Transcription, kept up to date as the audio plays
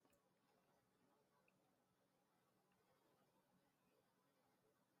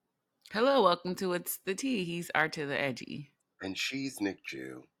Hello, welcome to It's the Tea. He's R to the Edgy. And she's Nick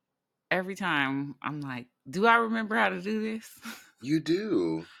Jew. Every time I'm like, do I remember how to do this? You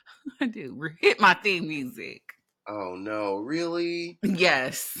do? I do. Hit my theme music. Oh no, really?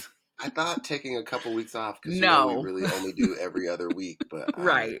 Yes. I thought taking a couple weeks off because we No. really only do every other week, but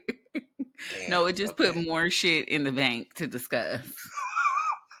Right. No, it damn, just put okay. more shit in the bank to discuss.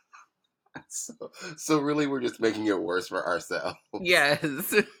 So really we're just making it worse for ourselves.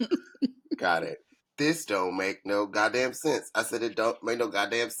 Yes. Got it. This don't make no goddamn sense. I said it don't make no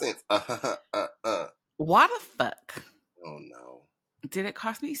goddamn sense. Why the fuck Oh no. did it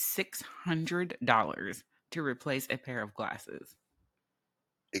cost me $600 to replace a pair of glasses?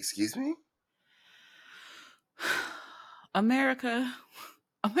 Excuse me? America,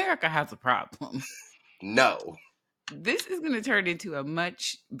 America has a problem. No. This is going to turn into a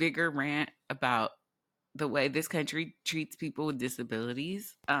much bigger rant about the way this country treats people with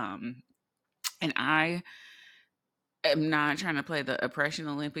disabilities. And I am not trying to play the oppression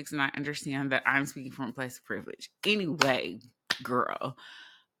Olympics, and I understand that I'm speaking from a place of privilege. Anyway, girl,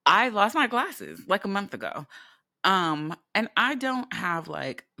 I lost my glasses like a month ago. And I don't have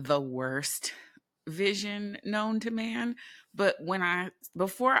like the worst vision known to man, but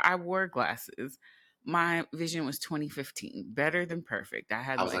before I wore glasses, my vision was 2015, better than perfect. I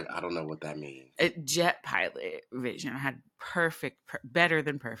had I was like like, I don't know what that means. a jet pilot vision. I had better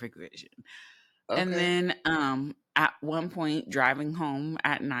than perfect vision. And Okay. then at one point driving home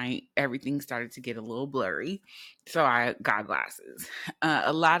at night, everything started to get a little blurry. So I got glasses.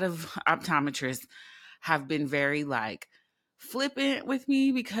 A lot of optometrists have been very like flippant with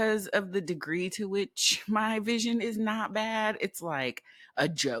me because of the degree to which my vision is not bad. It's like a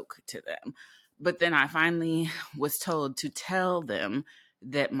joke to them. But then I finally was told to tell them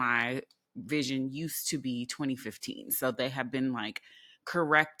that my vision used to be 2015. So they have been like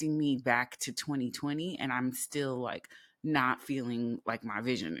correcting me back to 2020, and I'm still like not feeling like my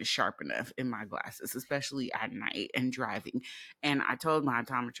vision is sharp enough in my glasses, especially at night and driving. And I told my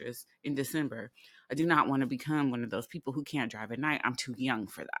optometrist in December, I do not want to become one of those people who can't drive at night. I'm too young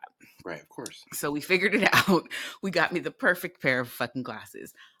for that. Right, of course. So we figured it out. We got me the perfect pair of fucking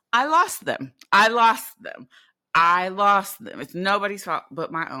glasses. I lost them. I lost them. I lost them. It's nobody's fault but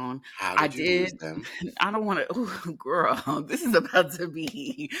my own. How I did you lose did. them? I don't want to. Girl, this is about to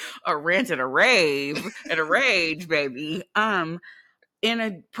be a rant and a rave and a rage, baby.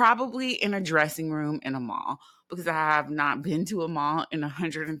 Probably in a dressing room in a mall, because I have not been to a mall in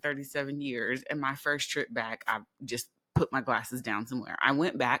 137 years. And my first trip back, I just put my glasses down somewhere. I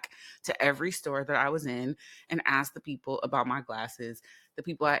went back to every store that I was in and asked the people about my glasses. The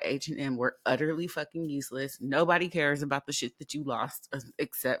people at H&M were utterly fucking useless. Nobody cares about the shit that you lost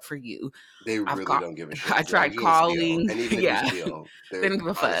except for you. They I've really called. don't give a shit. I They're like, tried you didn't steal. calling. And even if you Yeah, steal, they they're don't give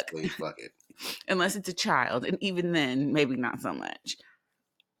a fuck honestly, fuck it. unless it's a child, and even then, maybe not so much.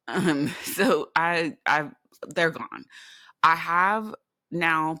 So they're gone. I have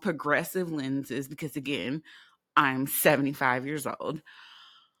now progressive lenses because again, I'm 75 years old.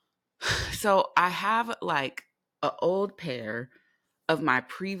 So I have like an old pair of my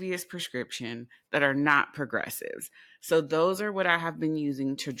previous prescription that are not progressives. So those are what I have been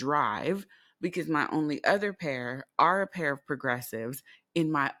using to drive, because my only other pair are a pair of progressives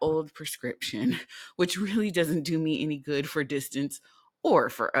in my old prescription, which really doesn't do me any good for distance or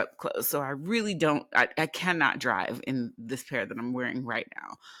for up close. So I really don't, I cannot drive in this pair that I'm wearing right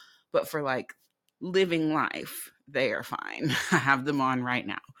now. But for like living life, they are fine. I have them on right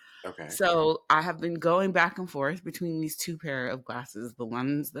now. Okay. So I have been going back and forth between these two pair of glasses. The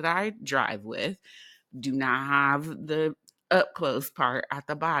ones that I drive with do not have the up close part at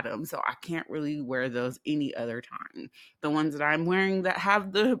the bottom, so I can't really wear those any other time. The ones that I'm wearing that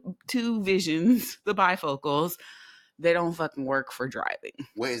have the two visions, the bifocals, they don't fucking work for driving.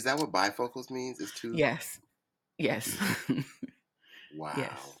 Wait, is that what bifocals means? Is two? Yes. Yes. Wow.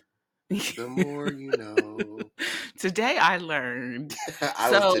 Yes. The more you know. Today I learned. I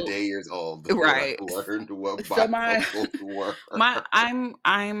was So, today years old when I right. learned what So my bifocals were. My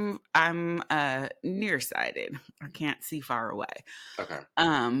I'm nearsighted. I can't see far away. Okay.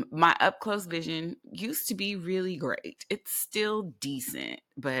 My up close vision used to be really great. It's still decent,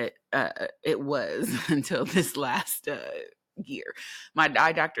 but it was until this last year. My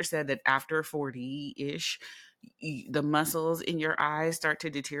eye doctor said that after 40-ish, the muscles in your eyes start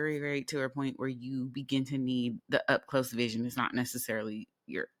to deteriorate to a point where you begin to need the up close vision. It's not necessarily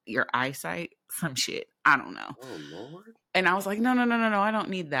your eyesight, some shit. I don't know. Oh Lord. And I was like, no, no, no, no, no, I don't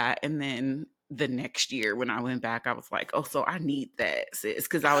need that. And then the next year when I went back, I was like, oh, so I need that, sis.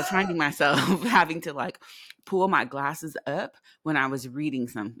 Because I was finding myself having to like pull my glasses up when I was reading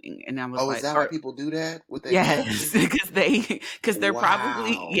something. And I was Oh, is like, that why or people do that with their yes, glasses? because they're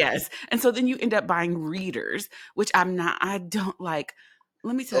probably, Wow. yes. And so then you end up buying readers, which I don't like.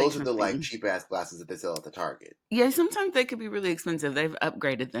 Let me tell you Those are the like something. cheap ass glasses that they sell at the Target. Yeah, sometimes they could be really expensive. They've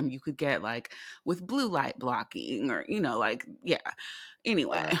upgraded them. You could get like with blue light blocking or, like, yeah.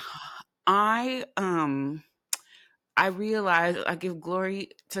 Anyway, Right. I um I realize I give glory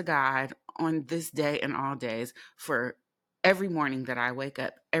to God on this day and all days for every morning that I wake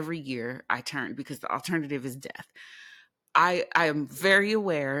up, every year I turn, because the alternative is death. I am very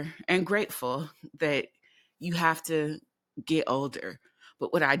aware and grateful that you have to get older.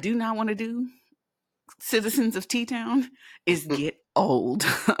 But what I do not want to do, citizens of T Town, is get old.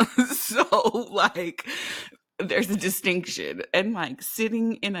 So like there's a distinction. And like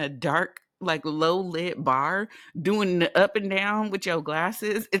sitting in a dark, like low lit bar doing the up and down with your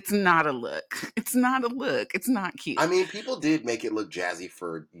glasses, it's not a look. It's not a look. It's not I cute. mean, people did make it look jazzy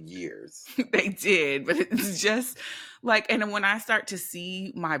for years. They did, but it's just like, and when I start to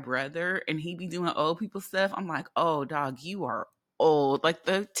see my brother and he be doing old people stuff, I'm like, oh dog, you are old. Like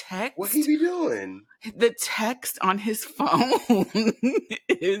What he be doing? the text on his phone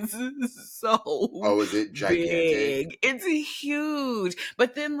is so Oh, is it gigantic? big. It's huge.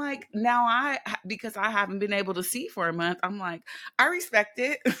 But then like now because I haven't been able to see for a month, I'm like, I respect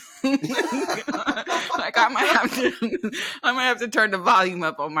it. Like I might have to turn the volume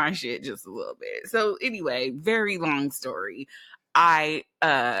up on my shit just a little bit. So anyway, very long story. I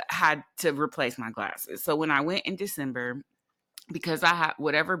had to replace my glasses. So when I went in December, because I have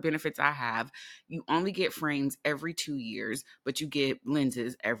whatever benefits I have, you only get frames every 2 years, but you get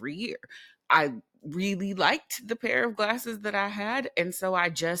lenses every year. I really liked the pair of glasses that I had, and so I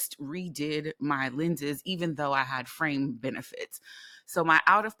just redid my lenses, even though I had frame benefits. So my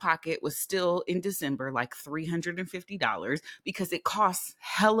out of pocket was still in December like $350 because it costs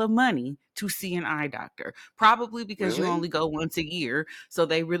hella money to see an eye doctor. Probably because you Really? only go once a year, so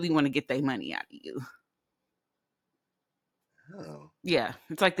they really want to get their money out of you. Oh. Yeah,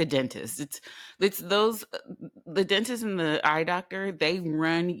 it's like the dentist. It's those the dentist and the eye doctor, they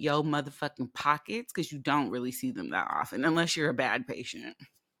run your motherfucking pockets because you don't really see them that often unless you're a bad patient.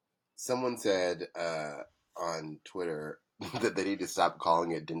 Someone said on Twitter that they need to stop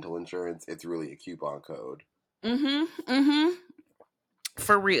calling it dental insurance. It's really a coupon code. Mm-hmm. Mm-hmm.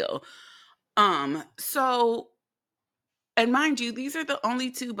 For real. So, and mind you, these are the only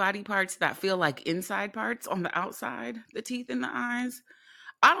two body parts that feel like inside parts on the outside, the teeth and the eyes.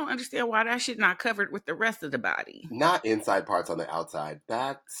 I don't understand why that shit not covered with the rest of the body. Not inside parts on the outside.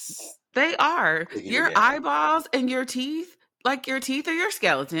 That's They are. digging it Your down. eyeballs and your teeth, like your teeth are your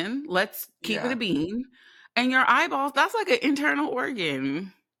skeleton. Let's keep it a Yeah. bean. And your eyeballs, that's like an internal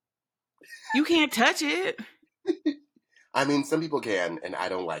organ. You can't touch it. I mean, some people can, and I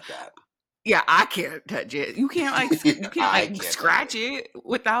don't like that. Yeah, I can't touch it. You can't I like can't touch scratch it. it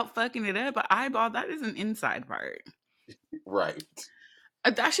without fucking it up. But eyeball, that is an inside part. Right.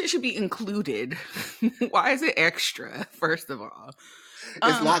 That shit should be included. Why is it extra, first of all?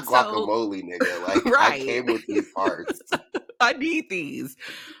 It's not So guacamole, nigga. Like, I right. came with these parts. I need these.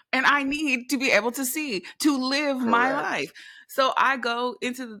 And I need to be able to see to live my Correct. life. So I go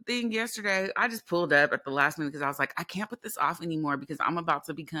into the thing yesterday. I just pulled up at the last minute because I was like, I can't put this off anymore because I'm about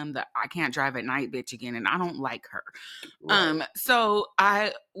to become the I can't drive at night bitch again. And I don't like her. Right. So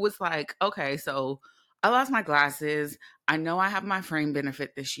I was like, okay, so I lost my glasses. I know I have my frame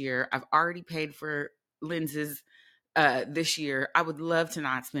benefit this year. I've already paid for lenses this year. I would love to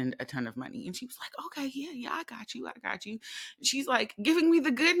not spend a ton of money. And she was like, okay, yeah, I got you. I got you. She's like giving me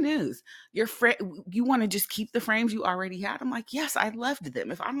the good news. You want to just keep the frames you already had? I'm like, yes, I loved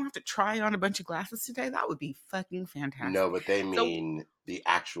them. If I don't have to try on a bunch of glasses today, that would be fucking No, fantastic. but they So mean the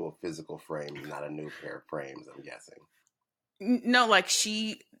actual physical frames, not a new pair of frames, I'm guessing. no, like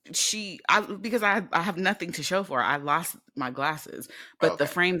I because I have nothing to show for it. I lost my glasses, but Okay. the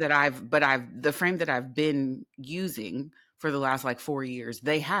frame that I've been using for the last like 4 years,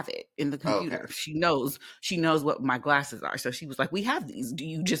 they have it in the Okay. computer. She knows what my glasses are. So she was like, we have these. Do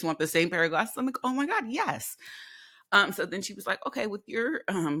you just want the same pair of glasses? I'm like, oh my God, yes. So then she was like, okay, with your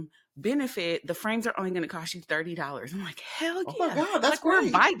benefit, the frames are only going to cost you $30. I'm like, hell Oh my yeah. God, that's Like we're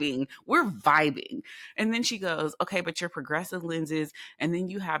great. vibing. We're vibing. And then she goes, okay, but your progressive lenses, and then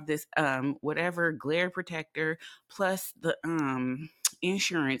you have this whatever glare protector plus the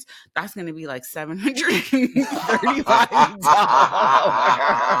insurance, that's gonna be like $735.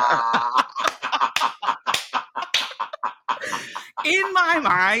 In my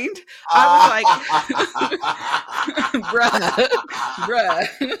mind, I was like, bruh,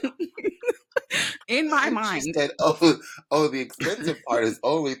 bruh. In my She mind, said, oh, the expensive part is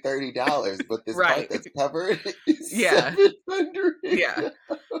only $30, but this part right. that's covered is Yeah. 700. Yeah.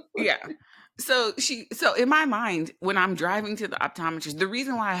 Yeah. So in my mind, when I'm driving to the optometrist, the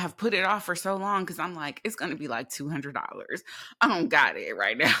reason why I have put it off for so long, because I'm like, it's gonna be like $200. I don't got it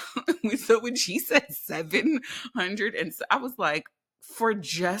right now. So when she said 700, and so I was like, for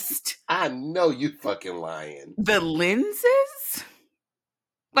just I know you fucking lying. the lenses?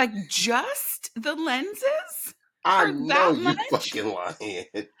 Like just the lenses I are know that you much? fucking lying.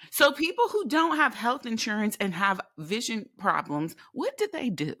 So people who don't have health insurance and have vision problems, what do they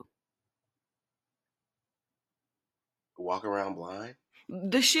do? Walk around blind?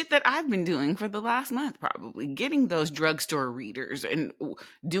 The shit that I've been doing for the last month, probably getting those drugstore readers and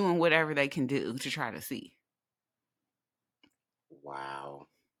doing whatever they can do to try to see. Wow.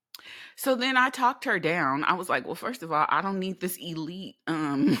 So then I talked her down. I was like, well, first of all, I don't need this elite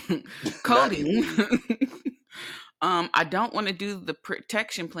Not coding. elite. I don't want to do the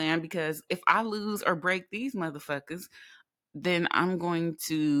protection plan because if I lose or break these motherfuckers, then I'm going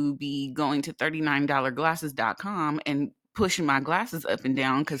to be going to $39glasses.com and pushing my glasses up and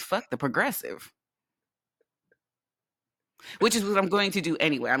down because fuck the progressive. Which is what I'm going to do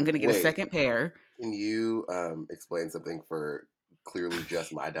anyway. I'm going to get a Wait, second pair. can you explain something for clearly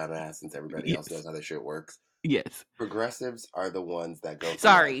just my dumb ass since everybody else knows Yes. how this shit works? Yes. Progressives are the ones that go from like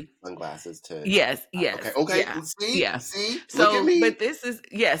Sorry. sunglasses to Yes. okay, Yes. okay. Yeah. See, Yeah. see, look at So, me. but this is,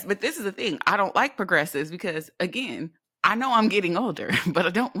 yes, but this is the thing. I don't like progressives because, again, I know I'm getting older, but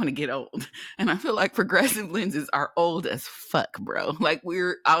I don't want to get old. And I feel like progressive lenses are old as fuck, bro. Like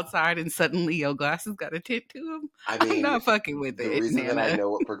we're outside and suddenly your glasses got a tint to them. I I'm mean, not fucking with the it, reason that I Nana.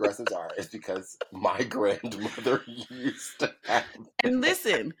 know what progressives are is because my grandmother used to have them. And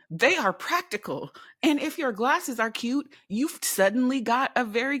listen, they are practical. And if your glasses are cute, you've suddenly got a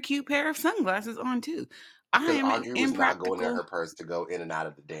very cute pair of sunglasses on too. I Because am an Audrey was not going in impractical. her purse to go in and out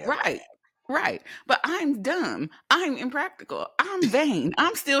of the damn bag. Right. Right. But I'm dumb. I'm impractical. I'm vain.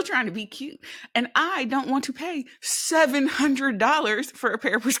 I'm still trying to be cute. And I don't want to pay $700 for a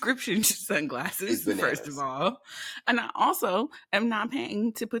pair of prescription It's sunglasses, first of bananas. all. And I also am not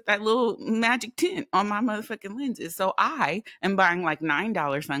paying to put that little magic tint on my motherfucking lenses. So I am buying like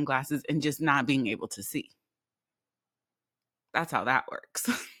 $9 sunglasses and just not being able to see. That's how that works.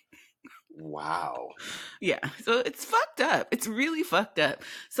 Wow. Yeah. So it's fucked up. It's really fucked up.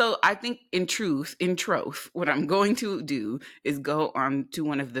 So I think in truth, what I'm going to do is go on to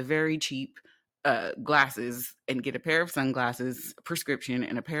one of the very cheap glasses and get a pair of sunglasses prescription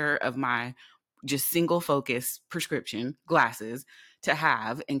and a pair of my just single focus prescription glasses to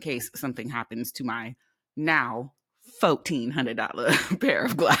have in case something happens to my now $1,400 pair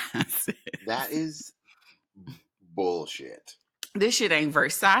of glasses. That is bullshit. This shit ain't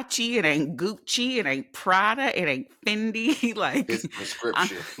Versace, it ain't Gucci, it ain't Prada, it ain't Fendi. Like, It's I,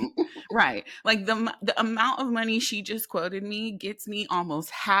 prescription. right? Like the amount of money she just quoted me gets me almost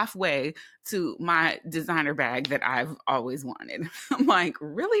halfway to my designer bag that I've always wanted. I'm like,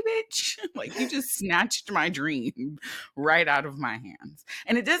 really, bitch? Like, you just snatched my dream right out of my hands,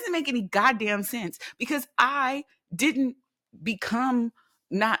 and it doesn't make any goddamn sense because I didn't become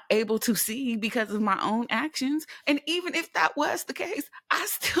not able to see because of my own actions. And even if that was the case, I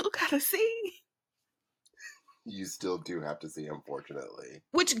still gotta see. You still do have to see, unfortunately.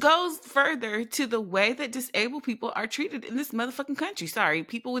 Which goes further to the way that disabled people are treated in this motherfucking country. Sorry,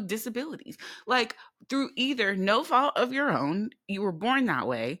 people with disabilities. Like, through either no fault of your own, you were born that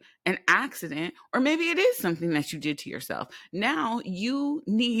way, an accident, or maybe it is something that you did to yourself. Now you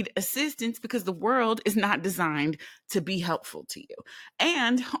need assistance because the world is not designed to be helpful to you.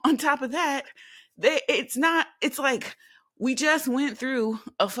 And on top of that, it's like we just went through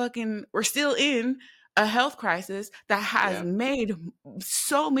we're still in a health crisis that has Yeah. made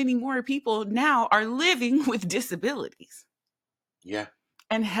so many more people now are living with disabilities. Yeah.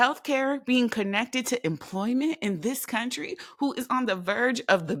 And healthcare being connected to employment in this country, who is on the verge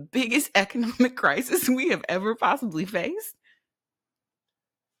of the biggest economic crisis we have ever possibly faced,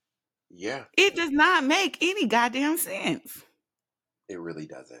 Yeah. it does not make any goddamn sense. It really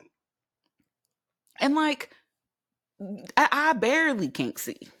doesn't. And like, I barely can't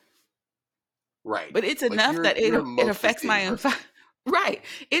see. Right. But it's Like enough that you're a it mostly affects seeing my person. right.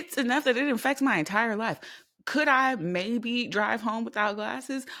 It's enough that it affects my entire life. Could I maybe drive home without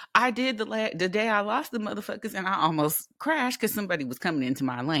glasses? I did the day I lost the motherfuckers, and I almost crashed because somebody was coming into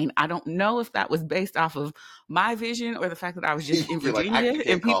my lane. I don't know if that was based off of my vision or the fact that I was just in You're like, I Virginia and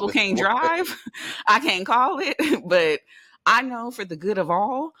can't call people this can't woman. drive. I can't call it, but I know for the good of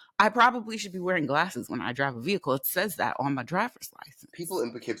all, I probably should be wearing glasses when I drive a vehicle. It says that on my driver's People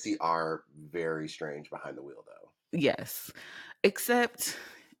license. in Poughkeepsie are very strange behind the wheel, though. Yes. Except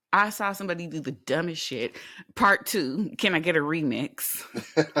I saw somebody do the dumbest shit. Part two. Can I get a remix?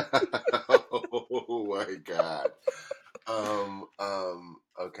 Oh my god.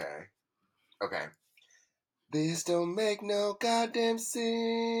 Okay. Okay. This don't make no goddamn sense.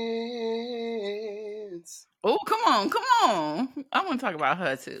 Oh, come on, come on. I want to talk about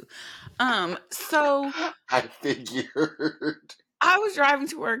her too. So I figured. I was driving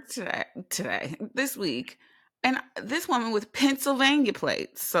to work this week, and this woman with Pennsylvania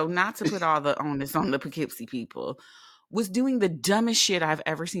plates, so not to put all the onus on the Poughkeepsie people, was doing the dumbest shit I've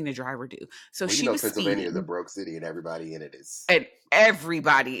ever seen a driver do. So Well, you she know, was Pennsylvania is a speeding, broke city, and everybody in it is. and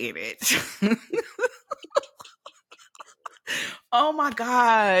everybody in it. Oh my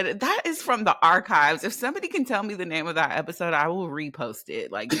God. That is from the archives. If somebody can tell me the name of that episode, I will repost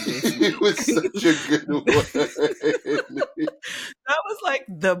it like this It week. was such a good one. That was like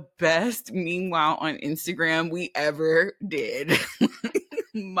the best meanwhile on Instagram we ever did.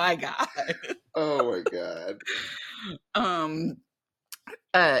 My God. Oh my god. Um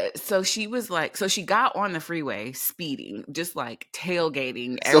so she was like, so she got on the freeway speeding, just like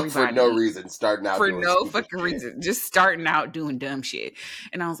tailgating So for no everybody reason, starting out for doing no stupid fucking shit. reason, just starting out doing dumb shit.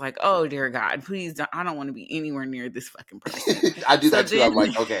 And I was like, oh dear God, please don't, I don't want to be anywhere near this fucking person. I do So that too. then I'm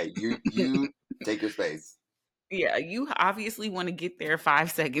like, okay, you take your space. yeah, you obviously want to get there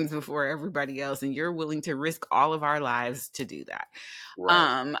 5 seconds before everybody else, and you're willing to risk all of our lives to do that.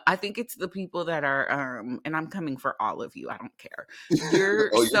 Right. I think it's the people that are, and I'm coming for all of you. I don't care. You're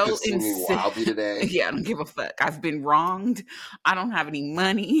Oh, you're so just swinging wildly today. yeah, I don't give a fuck. I've been wronged. I don't have any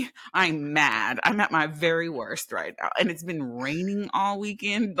money. I'm mad. I'm at my very worst right now. And it's been raining all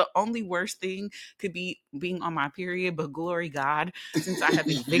weekend. The only worst thing could be being on my period, but glory God, since I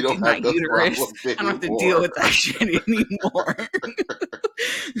have You evicted don't my have those uterus, problems I don't have to deal anymore. with that shit anymore.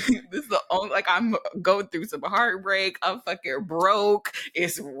 This is the only like I'm going through some heartbreak. I'm fucking broke.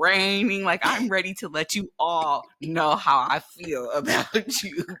 It's raining. Like I'm ready to let you all know how I feel about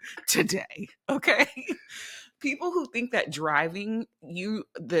you today. Okay. People who think that driving you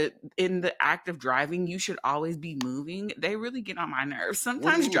the in the act of driving you should always be moving, they really get on my nerves. What do you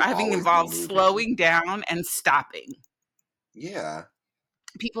Sometimes mean driving always be involves moving? slowing down and stopping. Yeah.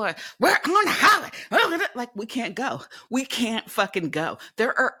 People are, we're on the highway. Like, we can't go. We can't fucking go.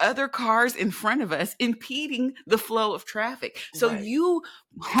 There are other cars in front of us impeding the flow of traffic. So Right. you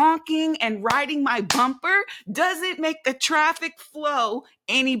honking and riding my bumper doesn't make the traffic flow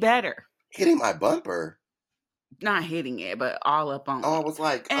any better. Hitting my bumper. Not hitting it, but all up on Oh, I it. was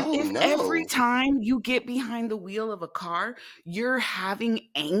like, And oh if every no. time you get behind the wheel of a car, you're having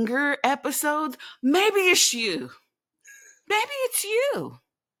anger episodes, maybe it's you. Maybe it's you.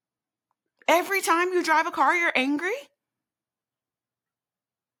 Every time you drive a car, you're angry?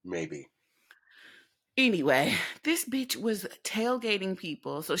 Maybe. Anyway, this bitch was tailgating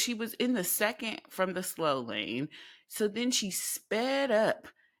people. So she was in the second from the slow lane. So then she sped up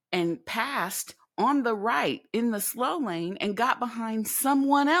and passed on the right in the slow lane and got behind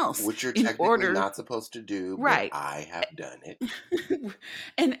someone else Which you're in technically order, not supposed to do, but right. I have done it.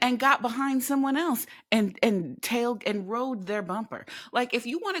 and got behind someone else and tailed and rode their bumper. Like if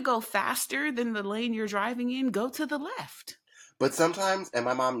you want to go faster than the lane you're driving in, go to the left. But sometimes, and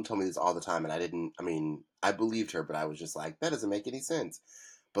my mom told me this all the time, and I mean, I believed her, but I was just like, that doesn't make any sense.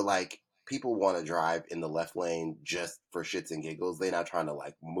 But like, people want to drive in the left lane just for shits and giggles. They're not trying to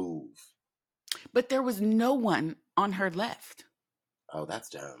like move. But there was no one on her left. Oh, that's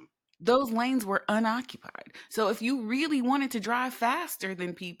dumb. Those lanes were unoccupied. So if you really wanted to drive faster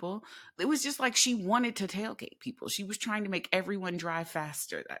than people, it was just like she wanted to tailgate people. She was trying to make everyone drive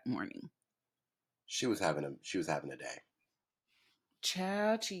faster that morning. She was having a day.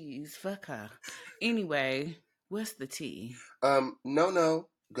 Chow cheese, fuck her. Anyway, what's the tea? No.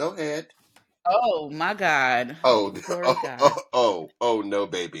 Go ahead. Oh my God. Oh, Glory oh, God. oh, no,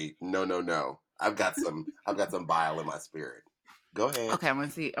 baby. No. I've got some bile in my spirit. Go ahead. Okay, I'm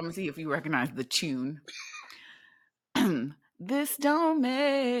gonna see if you recognize the tune. This don't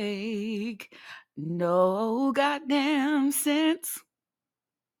make no goddamn sense.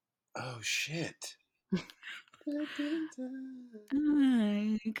 Oh shit.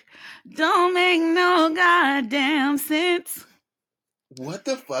 Like, don't make no goddamn sense. What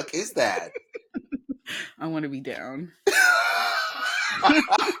the fuck is that? I want to be down.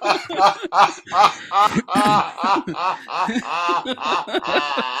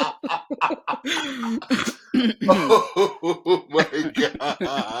 Oh my god.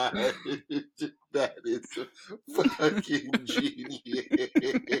 That is fucking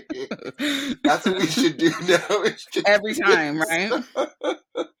That's what we should do now. It's just every time, this. right?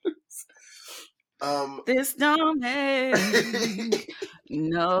 um, This don't make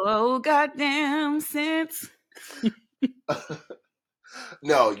no goddamn sense.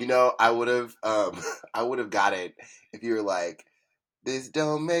 no, I would have, I would have got it if you were like, "This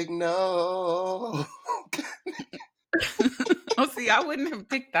don't make no." Oh, see, I wouldn't have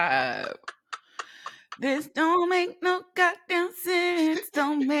picked that up. This don't make no goddamn sense.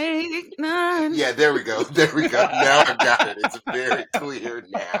 Don't make none. Yeah, there we go. There we go. Now I got it. It's very clear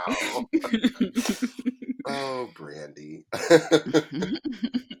now. Oh, Brandy.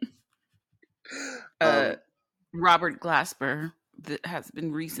 uh, um, Robert Glasper that has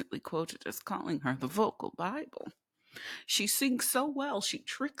been recently quoted as calling her the vocal Bible. She sings so well, she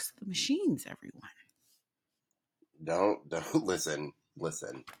tricks the machines, everyone. don't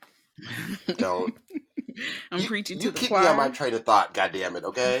listen. Don't I'm preaching you to the keep me on my choir. train of thought, goddammit,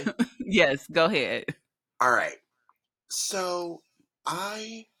 okay? Yes, go ahead. All right. So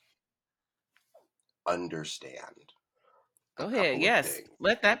I understand a Go ahead. couple of Yes, things.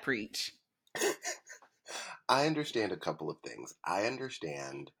 let that preach. I understand a couple of things. I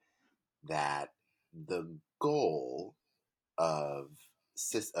understand that the goal of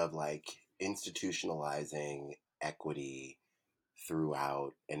of like institutionalizing equity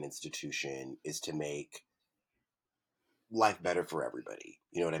throughout an institution is to make life better for everybody.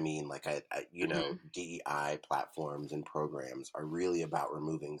 You know what I mean? Like Hmm. DEI platforms and programs are really about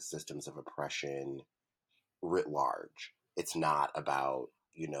removing systems of oppression writ large. It's not about,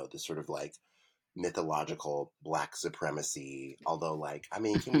 the sort of like mythological black supremacy. Although, like, I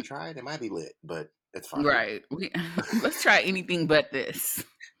mean, can we try it? It might be lit, but it's fine. Right. Let's try anything but this.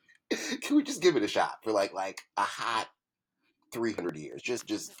 Can we just give it a shot for like a hot 300 years, just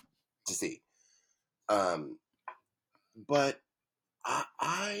to see? Um, but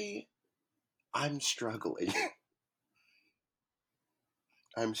I'm struggling.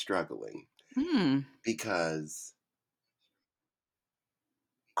 I'm struggling Hmm. because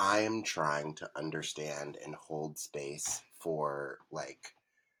I am trying to understand and hold space for like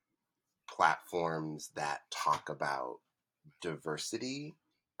platforms that talk about diversity,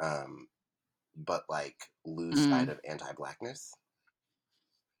 um, but like lose sight Mm. of anti-blackness.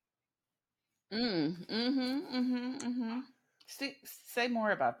 Mm-hmm. Say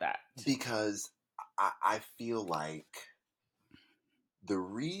more about that. Because I feel like the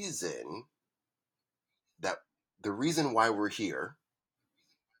reason that the reason why we're here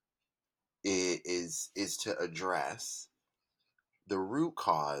is to address the root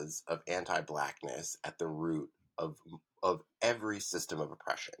cause of anti-blackness at the root of every system of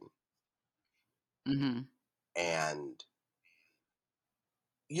oppression. Mm-hmm. And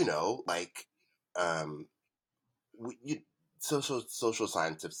like, um we, you, social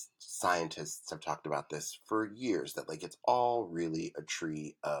scientists have talked about this for years, that like it's all really a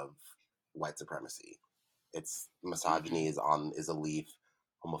tree of white supremacy. It's Mm-hmm. misogyny is a leaf,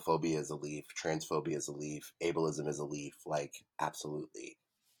 homophobia is a leaf, transphobia is a leaf, ableism is a leaf, like absolutely.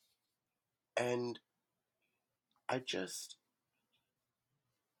 And I just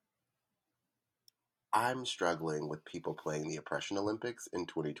I'm struggling with people playing the oppression Olympics in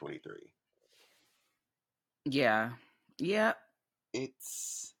 2023. Yeah. Yeah.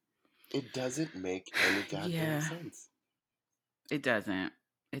 It's it doesn't make any goddamn Yeah. sense. It doesn't.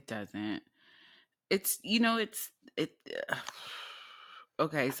 It doesn't. It's it.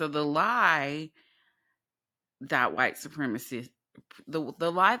 Okay, so that white supremacy,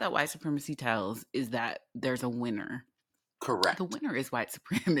 the lie that white supremacy tells is that there's a winner. The Correct. winner is white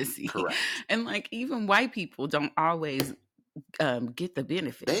supremacy, Correct. and like even white people don't always get the They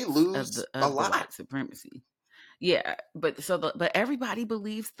benefits of lose a the lot. white supremacy. Yeah, but everybody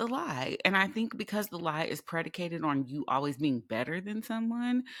believes the lie, and I think because the lie is predicated on you always being better than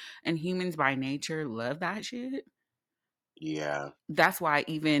someone, and humans by nature love that shit. Yeah, That's why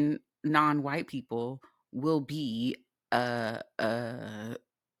even non-white people will be a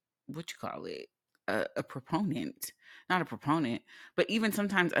what you call it, a proponent, not a proponent, but even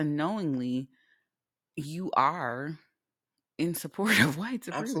sometimes unknowingly, you are in support of white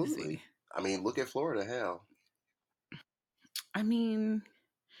supremacy. absolutely. I mean, look at Florida, hell. I mean,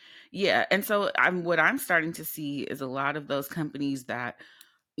 yeah, and so I'm starting to see is a lot of those companies that,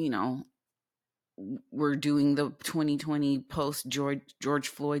 you know, were doing the 2020 post George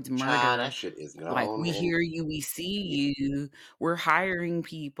Floyd's Child, that murder. shit is Like, gone. we And hear you, we see you, we're hiring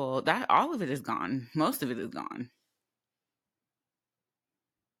people. That all of it is gone. Most of it is gone.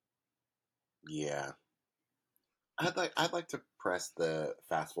 yeah, I'd like to press the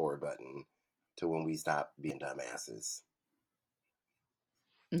fast forward button to when we stop being dumbasses.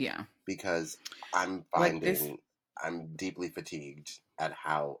 Yeah. because I'm Like this, finding I'm deeply fatigued at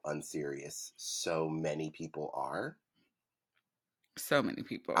how unserious so many people are. so many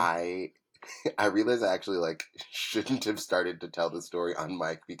people. I I realize I actually like shouldn't have started to tell the story on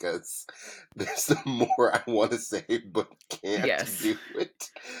mic because there's some more I want to say but can't Yes. do it.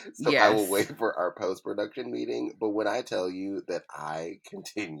 So I will Yes. wait for our post production meeting. But when I tell you that I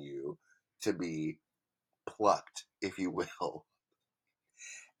continue to be plucked, if you will,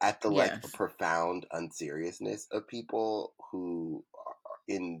 at the like Yes. profound unseriousness of people who are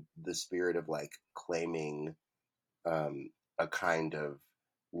in the spirit of like claiming a kind of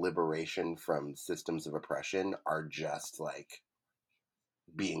liberation from systems of oppression are just like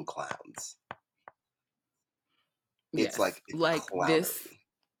being clowns. It's Yes. like it's Like this. clownery.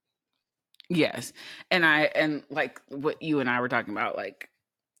 Yes. And like what you and I were talking about, like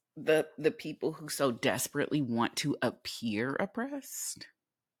the people who so desperately want to appear oppressed.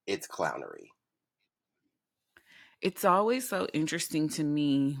 It's clownery. It's always so interesting to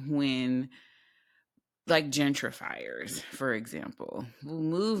me when like gentrifiers, for example, will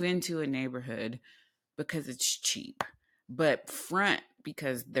move into a neighborhood because it's cheap, but front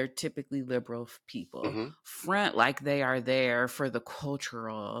because they're typically liberal people, Hmm. front like they are there for the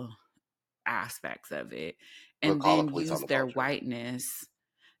cultural aspects of it, We'll and call the then police on use the their culture. whiteness,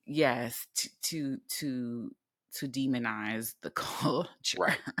 yes, to demonize the culture.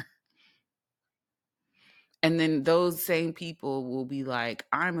 Right. And then those same people will be like,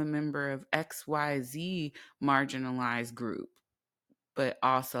 I'm a member of XYZ marginalized group, but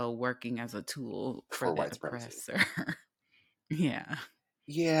also working as a tool for For the white supremacy. oppressor. Yeah.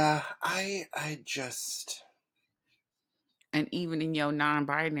 Yeah, I just And even in your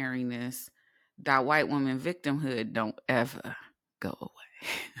non-binariness, that white woman victimhood don't ever go away.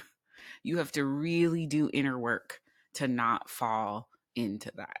 You have to really do inner work to not fall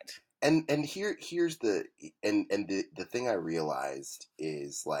into that. and here's the and the thing I realized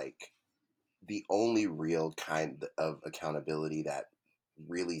is like the only real kind of accountability that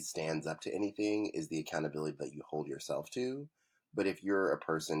really stands up to anything is the accountability that you hold yourself to. But if you're a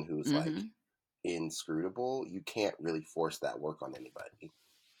person who's like Mm-hmm. inscrutable, you can't really force that work on anybody,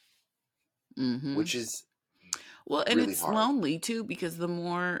 Mm-hmm. which is Well, and really it's hard. lonely too because the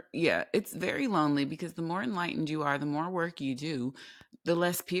more, yeah, it's very lonely because the more enlightened you are, the more work you do, the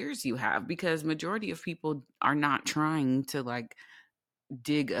less peers you have because majority of people are not trying to like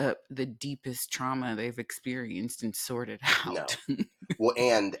dig up the deepest trauma they've experienced and sort it out. No. Well,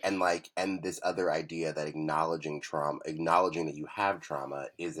 and this other idea that acknowledging that you have trauma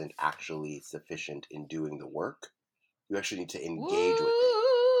isn't actually sufficient in doing the work. You actually need to engage with it.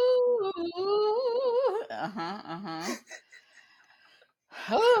 Woo! Uh-huh, uh-huh.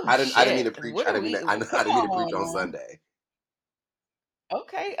 Oh I didn't mean to shit. preach. What are we I come didn't mean to preach on on? Sunday.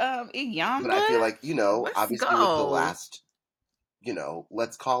 Okay, But I Iyanla, feel like, let's obviously with the go. last,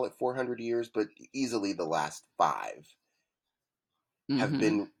 let's call it 400 years, but easily the last 5 have Mm-hmm.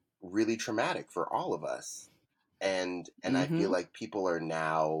 been really traumatic for all of us. And I feel Mm-hmm. like people are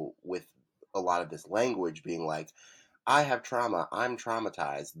now with a lot of this language being like, I have trauma, I'm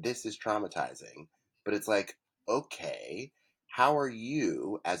traumatized, this is traumatizing. But it's like, okay, how are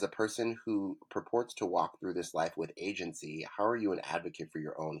you, as a person who purports to walk through this life with agency, how are you an advocate for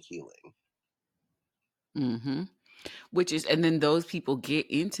your own healing? Mm-hmm. Which is, and then those people get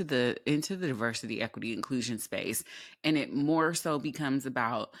into the diversity, equity, inclusion space, and it more so becomes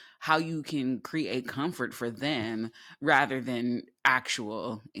about how you can create comfort for them rather than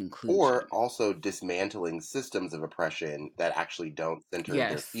actual Or inclusion. also dismantling systems of oppression that actually don't center in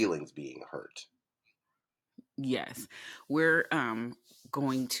their Yes. feelings being hurt. Yes. We're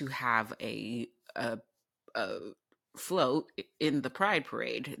going to have a, a float in the Pride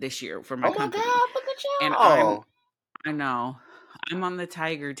Parade this year for my Oh my company. God, look at And y'all! I know, I'm on the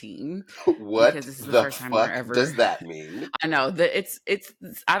tiger team because What this is the the first time we're fuck does ever. that mean? I know that it's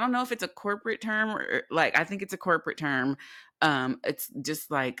I don't know if it's a corporate term or like I think it's a corporate term. It's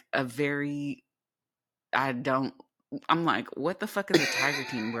just like a very I don't I'm like, what the fuck is a tiger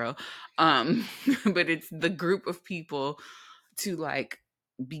team, bro? Um, but it's the group of people to like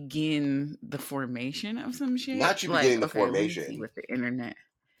begin the formation of some shit. Not you beginning Like, the okay, let me see formation. what the internet.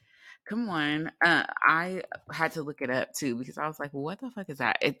 Come on. I had to look it up too because I was like, what the fuck is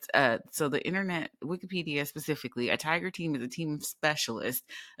that? It's so the internet, Wikipedia specifically, a tiger team is a team of specialists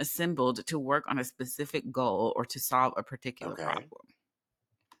assembled to work on a specific goal or to solve a particular Okay. problem.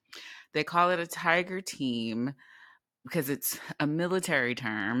 They call it a tiger team because it's a military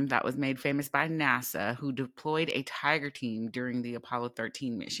term that was made famous by NASA, who deployed a tiger team during the Apollo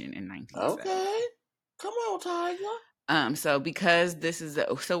 13 mission in 1970. Okay. Come on, Tiger. So because this is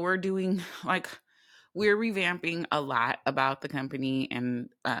so we're doing like we're revamping a lot about the company, and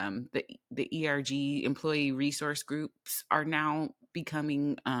the ERG employee resource groups are now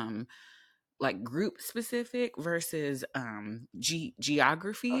becoming like group specific versus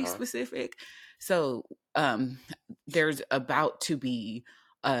geography Uh-huh. specific. So um, there's about to be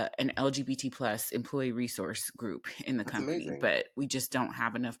an LGBT plus employee resource group in the That's company, amazing. but we just don't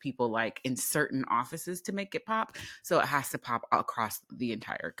have enough people like in certain offices to make it pop. So it has to pop across the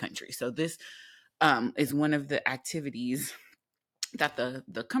entire country. So this is one of the activities that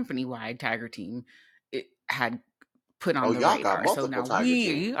the company wide Tiger team it had put Oh, on the y'all got radar. So multiple now Tiger we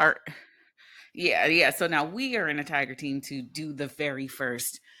teams. are yeah. So now we are in a Tiger team to do the very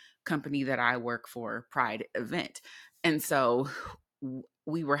first company that I work for Pride event. And so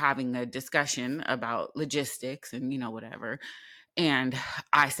we were having a discussion about logistics and, whatever. And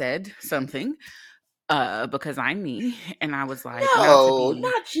I said something because I'm me. And I was like, not to No, be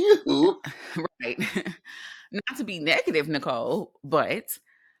not you. right, not to be negative, Nicole, but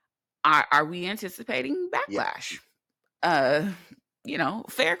are we anticipating Yes. backlash?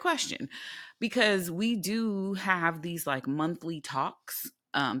 Fair question, because we do have these like monthly talks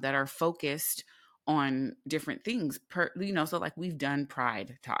that are focused on different things so like we've done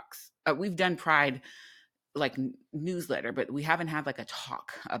pride talks, we've done pride like newsletter, but we haven't had like a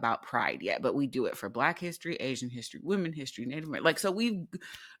talk about pride yet, but we do it for Black history, Asian history, women history, Native American, like so we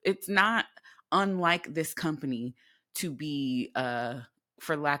it's not unlike this company to be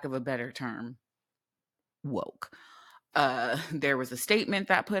for lack of a better term woke. There was a statement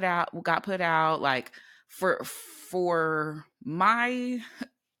that got put out like for my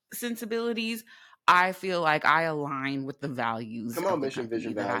sensibilities, I feel like I align with the values Come of on, the mission, company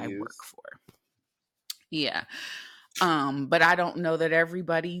vision, that I work values. for. Yeah. But I don't know that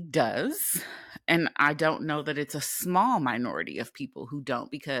everybody does, and I don't know that it's a small minority of people who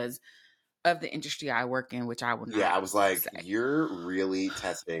don't because of the industry I work in, which I will Yeah, not I was like, say. you're really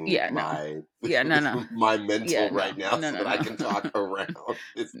testing Yeah, no. my Yeah, no, no. my Yeah, mental right no. now No, so no, that I no. can talk around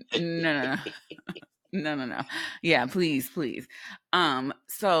this No, thing. no, no. No, no, no. Yeah, please, please.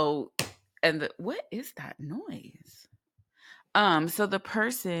 So and what is that noise? So the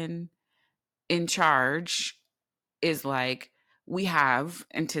person in charge is like, we have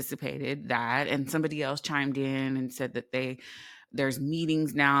anticipated that, and somebody else chimed in and said that there's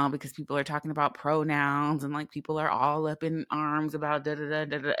meetings now because people are talking about pronouns and like people are all up in arms about da da da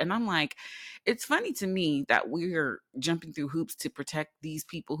da da. And I'm like, it's funny to me that we're jumping through hoops to protect these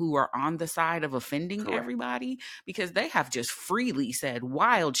people who are on the side of offending Correct. everybody because they have just freely said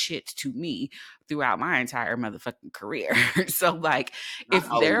wild shit to me throughout my entire motherfucking career. So like, Not if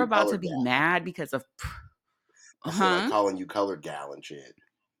calling they're you about to colored be gal. mad because of I said like huh? calling you colored gal and shit.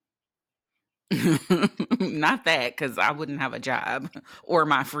 Not that, because I wouldn't have a job or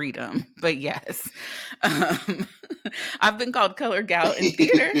my freedom. But yes, um, I've been called color gal in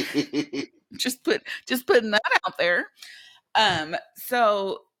theater. Just putting that out there.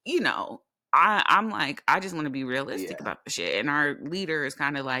 So I'm like, I just want to be realistic Yeah, about the shit. And our leader is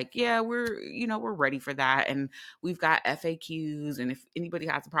kind of like, yeah, we're ready for that. And we've got FAQs. And if anybody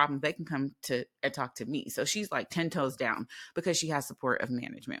has a problem, they can come to and talk to me. So she's like 10 toes down because she has support of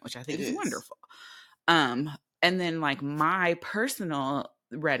management, which I think it is is. wonderful. Um, and then like my personal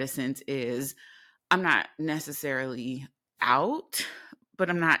reticence is I'm not necessarily out, but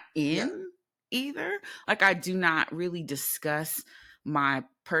I'm not Yeah, in either. Like I do not really discuss my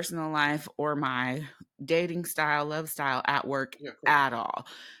personal life or my dating style, love style at work yeah, correct. at all.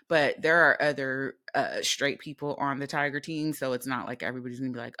 But there are other straight people on the Tiger team, so it's not like everybody's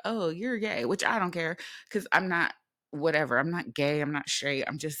gonna be like, "Oh, you're gay," which I don't care because I'm not. Whatever. I'm not gay. I'm not straight.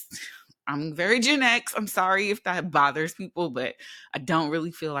 I'm very Gen X. I'm sorry if that bothers people, but I don't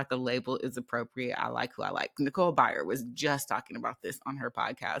really feel like a label is appropriate. I like who I like. Nicole Byer was just talking about this on her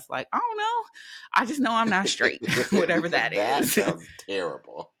podcast. Like, I don't know. I just know I'm not straight, whatever Because that that is. sounds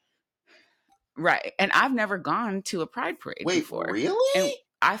terrible. Right. And I've never gone to a pride parade Wait, before. And really?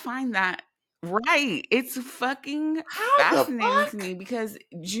 I find that right. It's fucking How the fascinating to fuck? me because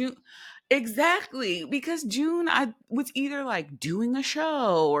June exactly because June I was either like doing a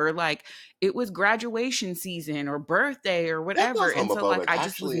show or like it was graduation season or birthday or That whatever. feels And so like homophobic. I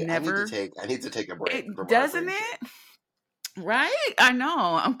just was Actually, never I need to take a break it from our doesn't friendship. it? Right? I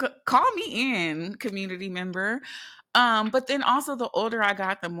know. Call me in, community member. But then also the older I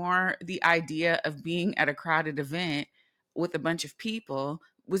got, the more the idea of being at a crowded event with a bunch of people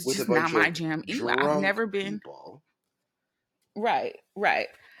was With a just not bunch my of jam anyway. I've drunk never been people. right, right.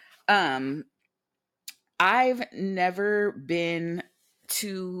 Um, I've never been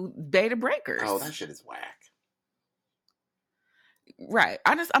to beta Oh, breakers. that shit is whack. Right.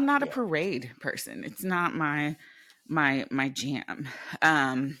 I'm not a Yeah. parade person. It's not my jam.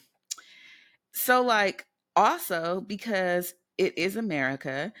 Um so like also because it is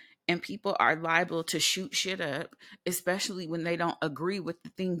America and people are liable to shoot shit up, especially when they don't agree with the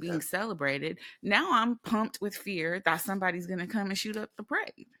thing Yeah. being celebrated. Now I'm pumped with fear that somebody's going to come and shoot up the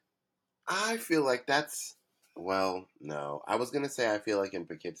parade. I feel like that's, well, no. I was gonna say I feel like in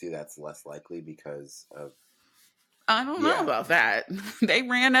Poughkeepsie that's less likely because of, I don't know yeah, about that. They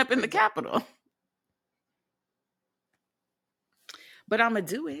ran up in the exactly. Capitol, but I'm going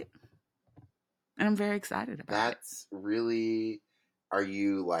to do it. And I'm very excited about it. That's really, are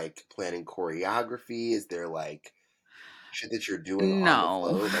you like planning choreography? Is there like shit that you're doing on the No.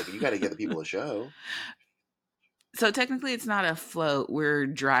 float? Like you got to give the people a show. So technically it's not a float. We're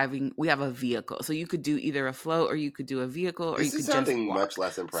driving, we have a vehicle. So you could do either a float or you could do a vehicle or you This is could just sounding much walk.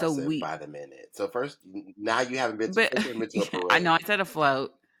 less So impressive we by the minute. So first, now you haven't been to, but first you haven't been to a I know I parade. said a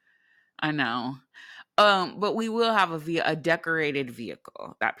float. I know. But we will have a decorated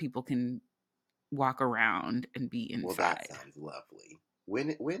vehicle that people can walk around and be Well, that inside. sounds lovely. When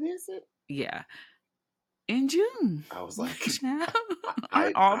is it? Yeah. In June. I was like, Child. Aren't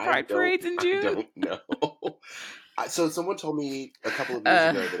I all I pride don't parades in I June? don't know. So someone told me a couple of years Uh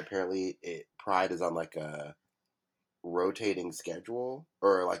ago that apparently Pride is on like a rotating schedule,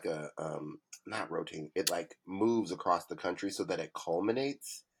 or like a not rotating. It like moves across the country so that it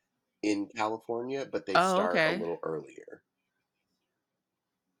culminates in California, but they oh, start a okay. little earlier.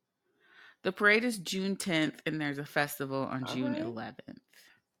 The parade is June 10th and there's a festival on All June right. 11th.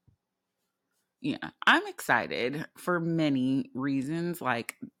 Yeah, I'm excited for many reasons,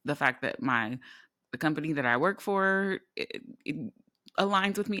 like the fact that the company that I work for it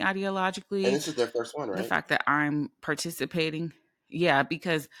aligns with me And ideologically, this is their first one, the right? fact that I'm participating. Yeah,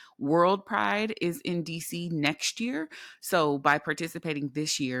 because World Pride is in DC next year. So by participating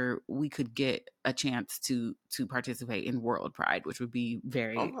this year, we could get a chance to participate in World Pride, which would be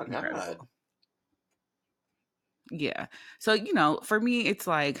Oh very my god. incredible. Yeah. So, for me it's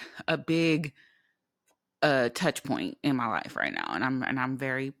like a big touch point in my life right now, and I'm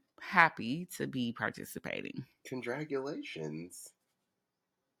very happy to be participating. Congratulations.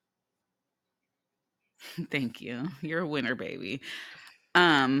 Thank you. You're a winner, baby.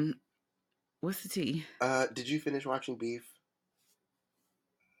 Um, what's the tea? Did you finish watching Beef?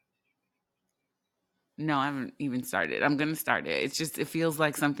 No, I haven't even started. I'm gonna start it. It feels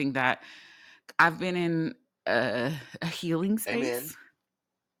like something that I've been in a healing Amen. space.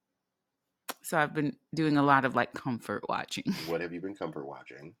 So I've been doing a lot of like comfort watching. What have you been comfort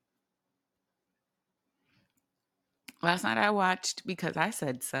watching? Last night I watched Because I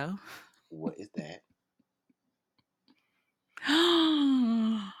Said So. What is that?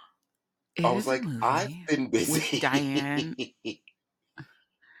 I It was is a like, I've movie been with Diane. busy.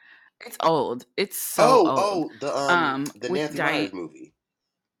 It's old. It's so Oh, old. oh, the With Nancy Myers Diane. movie.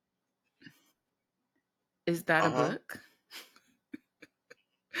 Is that Uh a huh. book?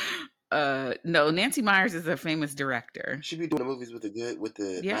 No, Nancy Myers is a famous director. She be doing the movies with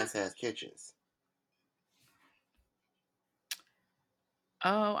the Yeah. nice ass kitchens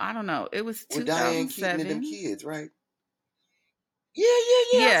Oh, I don't know. It was with Diane Keaton and them 2007. kids, right? Yeah, yeah,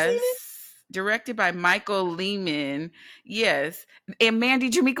 yeah. I've seen it. Yes. Directed by Michael Lehman. Yes. And Mandy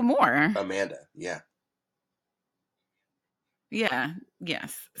Jamaica Moore. Amanda. Yeah. Yeah.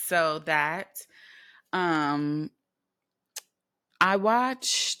 Yes. So that um I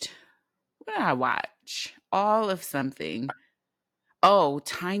watched what did I watch? All of something. Oh,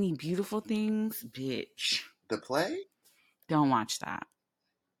 Tiny Beautiful Things, bitch. The play. Don't watch that.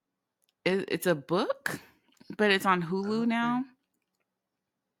 It's a book, but it's on Hulu Okay. now.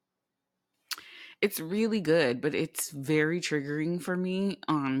 It's really good, but it's very triggering for me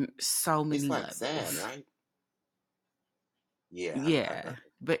on so It's many like sad, levels. right? Yeah, I've Yeah, heard.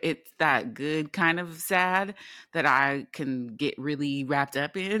 but it's that good kind of sad that I can get really wrapped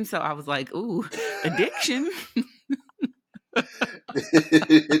up in. So I was like, ooh, addiction.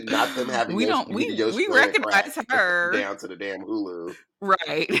 Not them having we don't your we strain of crack recognize her. down to the damn Hulu.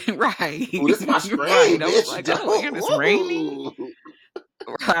 Right, right, Ooh, this is my strain, right. I was bitch. like, oh, and it's raining.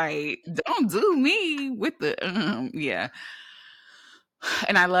 Don't. Right. Don't do me with the yeah.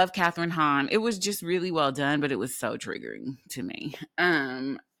 And I love Catherine Hahn. It was just really well done, but it was so triggering to me.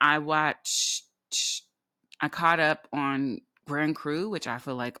 I watched I caught up on Grand Crew, which I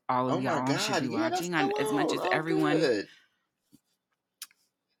feel like all of Oh my y'all should god, be yeah, that's watching. still As much on. as Oh, everyone good.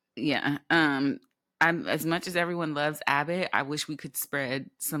 yeah, I'm as much as everyone loves Abbott, I wish we could spread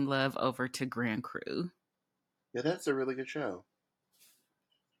some love over to Grand Crew. Yeah, that's a really good show.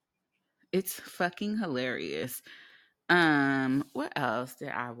 It's fucking hilarious. What else did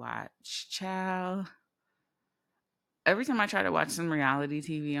I watch? Child. Every time I try to watch some reality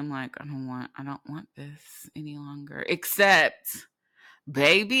TV, I'm like, I don't want this any longer. Except,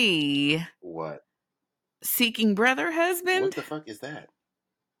 baby, What? Seeking Brother What Husband, the fuck is that?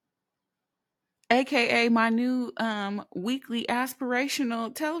 aka my new weekly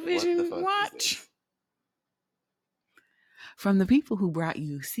aspirational What the television fuck is watch. this? From the people who brought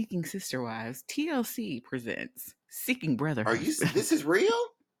you Seeking Sister Wives, TLC presents Seeking Brother Are you? Husband. This is real?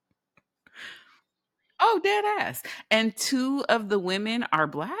 Oh, dead ass. And two of the women are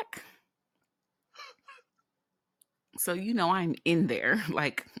black. So you know I'm in there,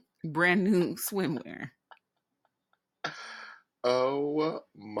 like brand new swimwear. Oh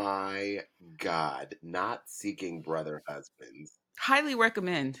my god! Not seeking brother husbands. Highly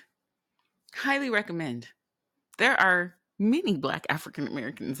recommend. Highly recommend. There are many black African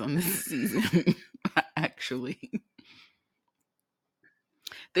Americans on this season, actually.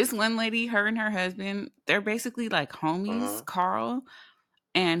 This one lady, her and her husband, they're basically like Uh homies, huh. Carl,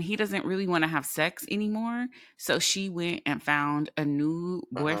 and he doesn't really want to have sex anymore. So she went and found a new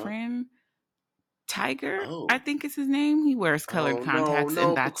Uh huh. boyfriend, Tiger, I Oh. think is his name. He wears colored Oh no, contacts,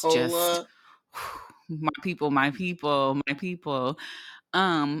 and no, that's just Pecola. my people, my people, my people.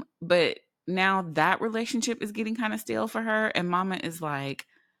 But now that relationship is getting kind of stale for her, and Mama is like,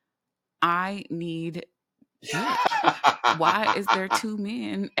 I need dick. Why is there two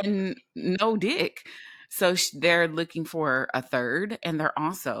men and no dick? So they're looking for a third, and they're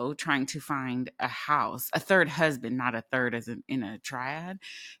also trying to find a house, a third husband, not a third as in a triad.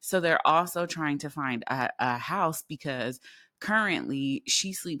 So they're also trying to find a house because currently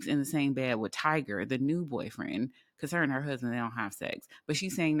she sleeps in the same bed with Tiger, the new boyfriend, because her and her husband, they don't have sex. But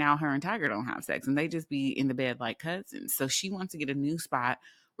she's saying now her and Tiger don't have sex and they just be in the bed like cousins. So she wants to get a new spot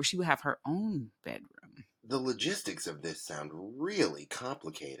where she would have her own bedroom. The logistics of this sound really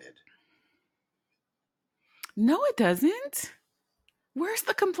complicated. No, it doesn't. Where's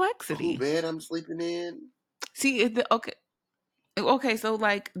the Who complexity? bed I'm sleeping in? See, okay, so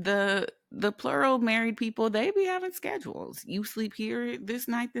like the plural married people, they be having schedules. You sleep here this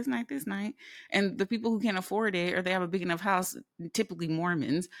night, this night, this night, and the people who can't afford it or they have a big enough house, typically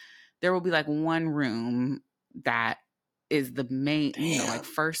Mormons, there will be like one room that is the main, like Damn.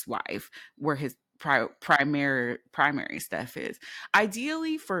 first wife, where his primary stuff is.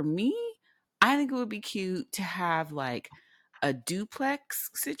 Ideally, for me, I think it would be cute to have like a duplex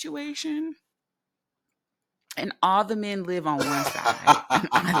situation and all the men live on one side and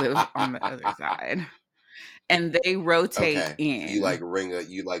I live on the other side. And they rotate Okay. So you like in.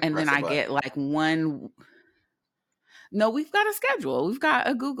 you like And then press a I get button. like one. No, we've got a schedule. We've got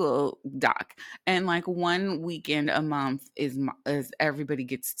a Google Doc, and like one weekend a month is everybody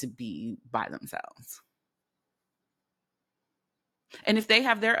gets to be by themselves. And if they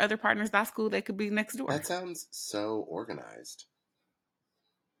have their other partners, that's cool. They could be next door. That sounds so organized.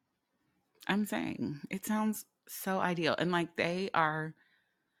 I'm saying it sounds so ideal, and like they are,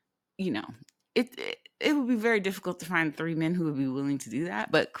 you know, it would be very difficult to find three men who would be willing to do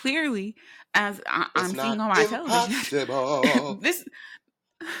that. But clearly, as It's I'm seeing not on my television, impossible. this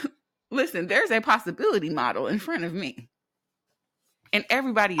listen, there's a possibility model in front of me, and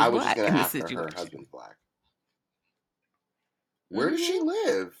everybody I is was just black gonna in this ask her. Her situation. husband's black. Where does she Mm-hmm.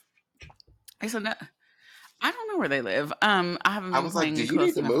 live? So no, I don't know where they live. I haven't I been was like, do paying you need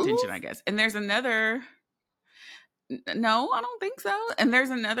close to enough move? attention, I guess. And there's another. No, I don't think so. And there's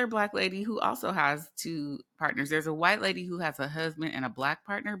another black lady who also has two partners. There's a white lady who has a husband and a black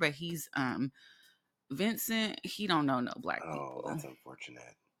partner, but he's Vincent. He don't know no black Oh, people, that's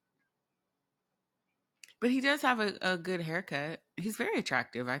unfortunate. but he does have a good haircut. He's very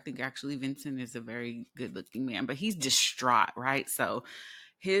attractive. I think actually Vincent is a very good looking man, but he's distraught, right? So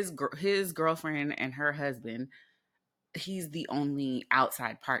his girlfriend and her husband, he's the only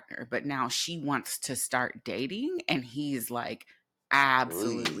outside partner, but now she wants to start dating and he's like,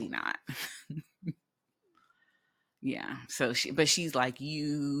 absolutely Oy. not. Yeah. So she's like,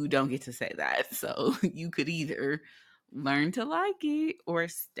 you don't get to say that. So you could either learn to like it or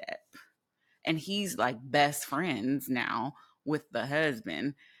step. And he's like best friends now with the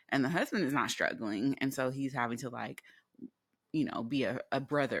husband, and the husband is not struggling. And so he's having to like, be a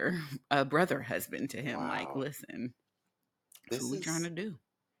brother, a brother husband to him. Like, Wow. listen, that's what This we trying is to do.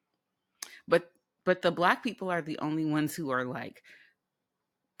 But the black people are the only ones who are like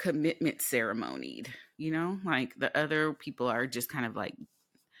commitment ceremonied, like the other people are just kind of like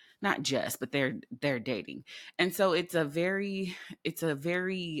not just, but they're dating. And so it's a very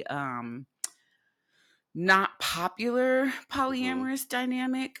not popular mhm. polyamorous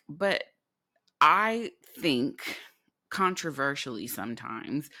dynamic, but I think controversially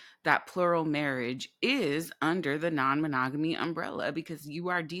sometimes, that plural marriage is under the non-monogamy umbrella, because you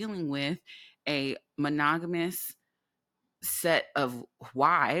are dealing with a monogamous set of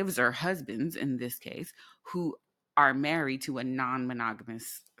wives, or husbands in this case, who are married to a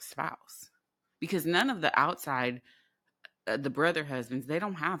non-monogamous spouse. Because none of the outside, the brother husbands, they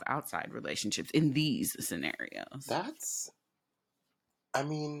don't have outside relationships in these scenarios. That's, I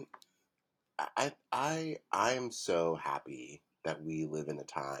mean, I am so happy that we live in a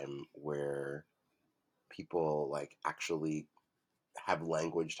time where people like actually have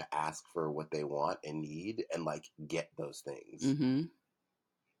language to ask for what they want and need and like get those things. Hmm.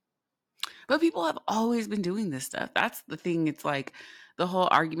 But people have always been doing this stuff. That's the thing. It's like the whole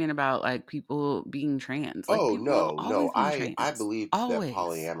argument about like people being trans. Like Oh people have no, no. always been I trans. believe that Always.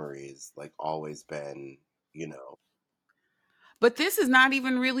 polyamory is like always been, you know. But this is not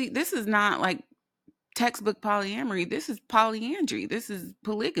even really, this is not like textbook polyamory. This is polyandry. This is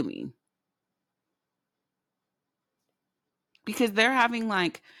polygamy. Because they're having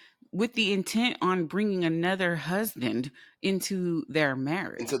like, with the intent on bringing another husband into their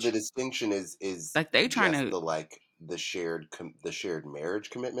And so the marriage. distinction is Like they trying just to, the like the shared marriage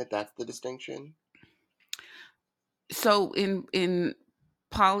commitment. That's the distinction. so in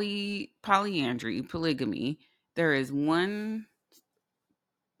polyandry, polygamy, there is one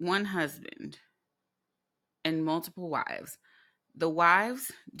husband and multiple wives. The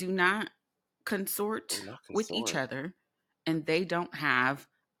wives do not Oh, consort not with each consort. other, and they don't have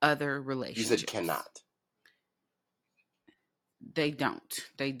other You said relationships. cannot. They don't.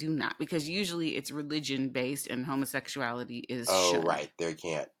 They do not. Because usually it's religion based and homosexuality is Oh, shunned, right. They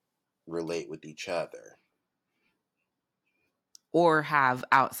can't relate with each other. or have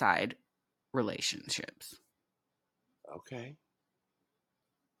outside relationships. Okay.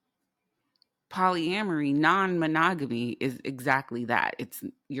 Polyamory, non-monogamy, is exactly that. It's,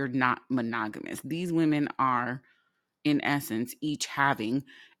 you're not monogamous. These women are, in essence, each having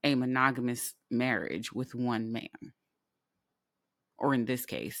a monogamous marriage with one man, or in this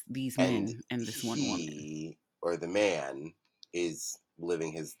case, these And men and this one woman. he or the man is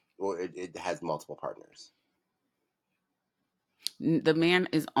living his, or it has multiple partners. The man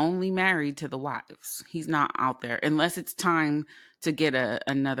is only married to the wives. He's not out there unless it's time to get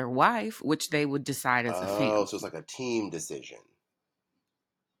another wife, which they would decide as a Oh, so it's family. like a team decision.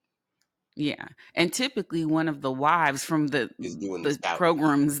 Yeah. And typically one of the wives from the Is doing the the scouting.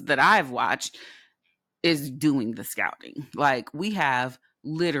 programs that I've watched is doing the scouting. Like, we have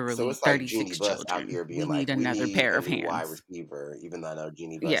So literally it's like Jeannie 36 Buss out children. here We being like, need we another need pair a of new wide hands. receiver, even though I know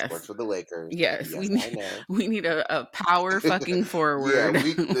Jeannie Buss works Yes. for the Lakers. Yes, Yes, I know. we need a power fucking Yeah, forward.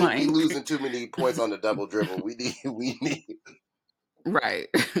 we Like, losing too many points on the double dribble. We need right.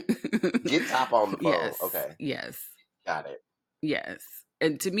 get Top on the phone. Yes. Okay, Yes. got it. Yes.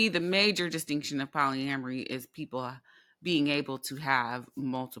 And to me, the major distinction of polyamory is people being able to have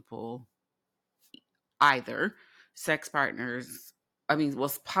multiple, either sex partners. I mean, well,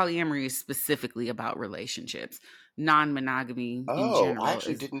 polyamory is specifically about relationships. Non-monogamy in Oh, I general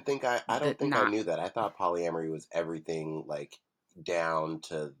actually is didn't think I don't that think I not. knew that. I thought polyamory was everything like down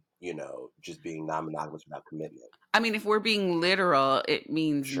to, just being non-monogamous without commitment. I mean, if we're being literal, it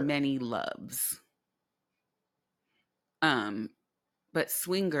means Sure. many loves. Um, but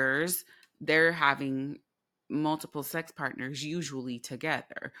swingers, they're having multiple sex partners usually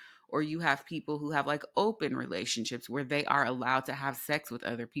together. Or you have people who have like open relationships where they are allowed to have sex with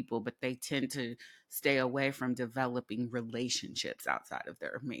other people, but they tend to stay away from developing relationships outside of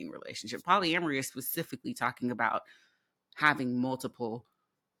their main relationship. Polyamory is specifically talking about having multiple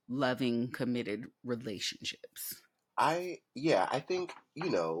loving, committed relationships. I think,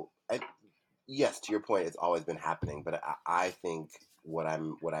 yes, to your point, it's always been happening, but I think what I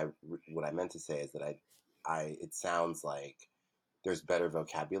meant to say is that I it sounds like there's better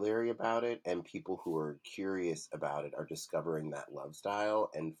vocabulary about it, and people who are curious about it are discovering that love style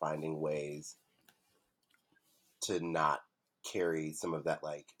and finding ways to not carry some of that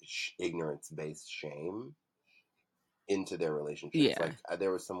like ignorance based shame into their relationships. Yeah. Like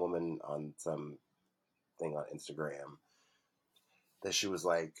there was some woman on some thing on Instagram that she was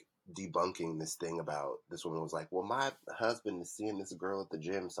like debunking this thing about, this woman was like, well, my husband is seeing this girl at the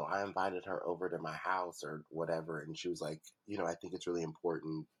gym, so I invited her over to my house or whatever. And she was like, I think it's really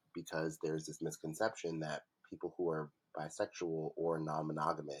important because there's this misconception that people who are bisexual or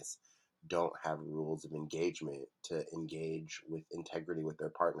non-monogamous don't have rules of engagement to engage with integrity with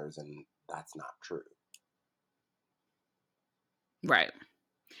their partners, and that's not true. Right.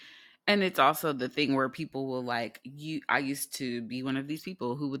 And it's also the thing where people will like, you I used to be one of these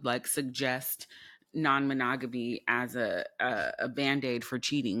people who would like suggest non-monogamy as a band-aid for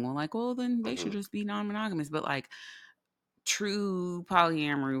cheating. Well, like, well, then they should Hmm. just be non-monogamous. But like, true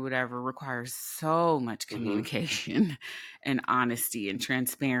polyamory, whatever, requires so much Hmm. communication and honesty and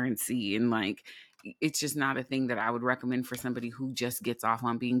transparency. And like, it's just not a thing that I would recommend for somebody who just gets off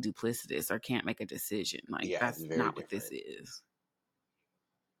on being duplicitous or can't make a decision. Like, Yeah, it's that's very not what this different. is.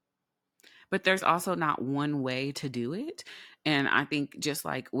 But there's also not one way to do it. And I think just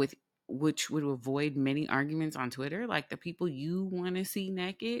like with, which would avoid many arguments on Twitter, like the people you want to see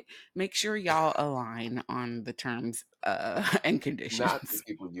naked, make sure y'all align on the terms and Not the conditions.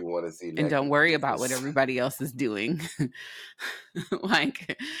 people you want to see And don't naked, worry about what Jesus. everybody else is doing.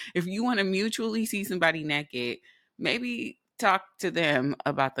 Like, if you want to mutually see somebody naked, maybe talk to them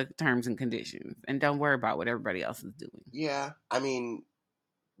about the terms and conditions and don't worry about what everybody else is doing. Yeah, I mean,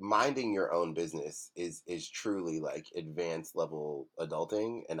 minding your own business is truly like advanced level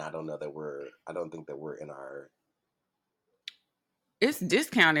adulting, and I don't think that we're in our. It's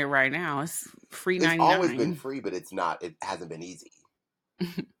discounted right now. It's free It's always been 99. free, but it's not. It hasn't been easy.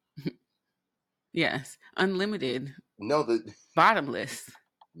 Yes, unlimited, No, the bottomless.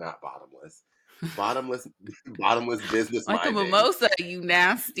 not bottomless, bottomless, bottomless business Like a minding, mimosa, you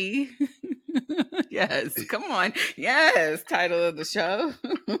nasty. Yes, come on. Yes, title of the show.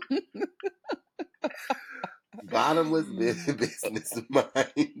 bottomless business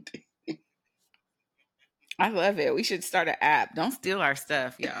minding. I love it. We should start an app. Don't steal our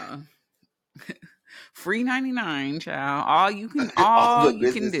stuff, y'all. Free 99, child. All All the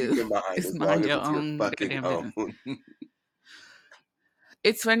you can business you do can mind, is as long mind as your it's your own fucking goddamn own. business.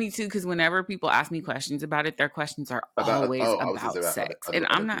 It's funny too, because whenever people ask me questions about it, their questions are About always I was gonna say about about sex. And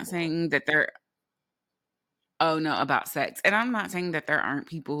other I'm not people. saying that they're, oh no, about sex. And I'm not saying that there aren't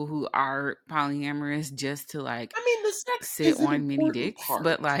people who are polyamorous just to like I mean, the sex sit is an on many important dicks, but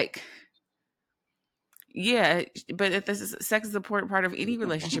part. like, yeah, but if this is sex is an important part of any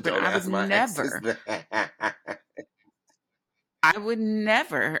relationship, and Don't ask my exes that. I would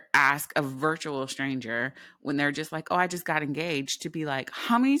never ask a virtual stranger when they're just like, "Oh, I just got engaged," to be like,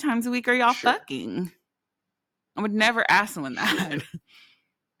 "How many times a week are y'all Sure, fucking?" I would never ask someone that.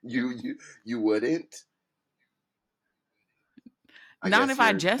 sure. You wouldn't. I Not guess if I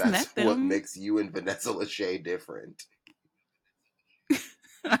you're. just That's met what them. makes you and Vanessa Lachey different.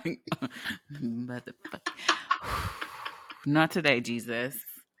 Motherfucker. Not today, Jesus.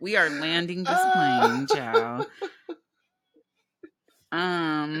 We are landing this plane, Ah! child.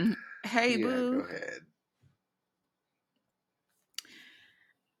 Hey Yeah, go boo. ahead.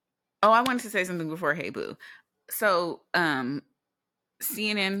 Oh, I wanted to say something before Hey boo. So,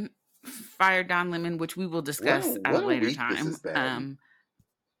 CNN fired Don Lemon, which we will discuss at a What a later week this time. has been.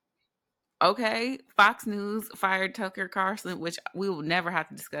 Okay, Fox News fired Tucker Carlson, which we will never have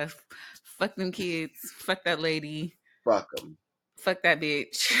to discuss. Fuck them kids. Fuck that lady. Fuck them. Fuck that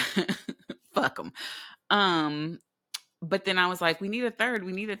bitch. Fuck them. Um, but then I was like, we need a third.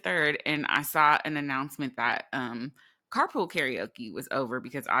 We need a third. And I saw an announcement that carpool karaoke was over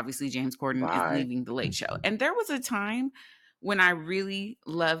because obviously James Corden is Bye. leaving the Late Show. And there was a time when I really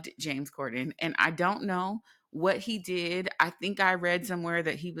loved James Corden, and I don't know what he did. I think I read somewhere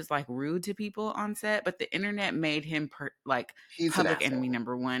that he was like rude to people on set, but the internet made him like He's an public enemy asshole.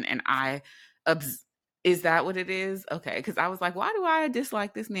 number one. And obs- is that what it is? Okay, because I was like, why do I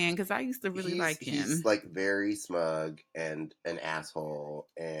dislike this man? Because I used to really like He's him. like very smug and an asshole,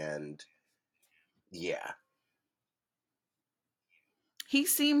 and yeah. He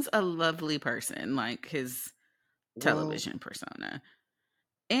seems a lovely person, like his Well, television persona.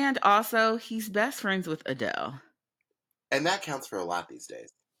 And also, he's best friends with Adele. and that counts for a lot these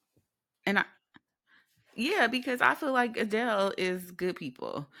days. And yeah, because I feel like Adele is good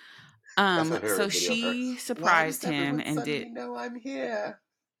people. That's my So favorite video of her. she Why does surprised him everyone and suddenly did. know I'm here?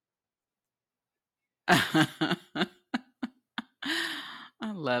 I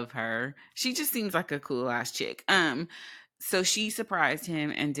love her. She just seems like a cool ass chick. So she surprised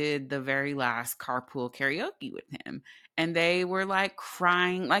him and did the very last carpool karaoke with him. And they were like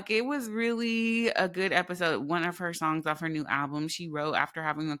crying. Like, it was really a good episode. One of her songs off her new album, she wrote after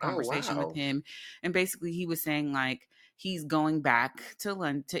having a Oh conversation with wow. him. And basically he was saying like he's going back to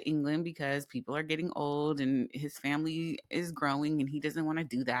London, to England, because people are getting old and his family is growing and he doesn't want to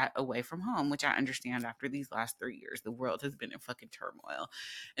do that away from home, which I understand after these last 3 years. The world has been in fucking turmoil.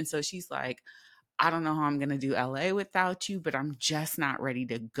 And so she's like, I don't know how I'm going to do LA without you, but I'm just not ready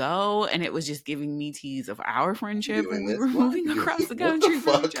to go. And it was just giving me tease of our You friendship when doing we this? were Why are moving you doing across it? the What the country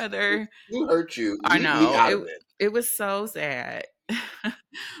from each fuck? other. Who hurt you? I Leave me know out of it. it was so sad.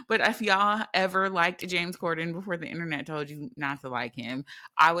 But if y'all ever liked James Corden before the internet told you not to like him,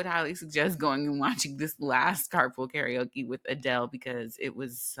 I would highly suggest going and watching this last carpool karaoke with Adele because it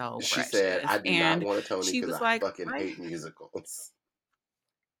was so She said, precious. "I do not And want a Tony she because was I like, fucking hate musicals."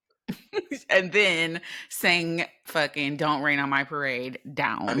 and then sang fucking Don't Rain on My Parade I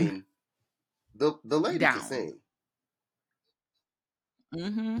down, mean, the lady can down. sing.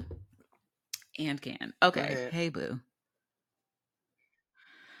 Mm-hmm. And can. Go Okay. ahead. Hey, boo.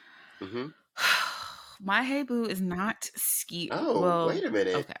 Hmm. My hey boo is not ski. Oh, Well, wait a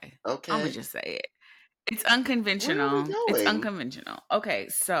minute. okay. I'm gonna Okay, just say it. It's where are we unconventional. It's going? unconventional. Okay,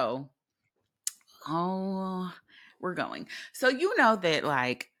 so oh, we're going. So you know that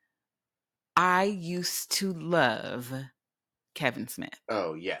like I used to love Kevin Smith,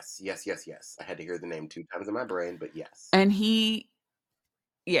 Oh, yes, yes, yes, yes. I had to hear the name 2 times in my brain, but yes. and he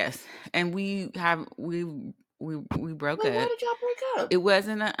yes, and we broke Wait, why up. did y'all break It up?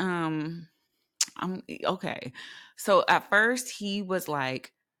 wasn't a I'm okay. So at first he was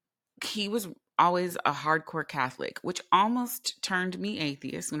always a hardcore Catholic, which almost turned me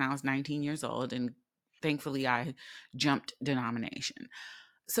atheist when I was 19 years old. And thankfully, I jumped denomination.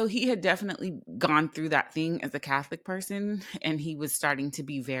 So he had definitely gone through that thing as a Catholic person. And he was starting to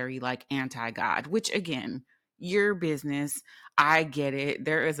be very like anti God, which again, your business. I get it.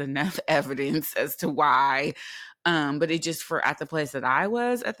 There is enough evidence as to why. But it just for at the place that I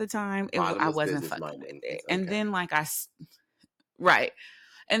was at the time, I Bottomless wasn't business fucking with minding. it. It's And okay. then right.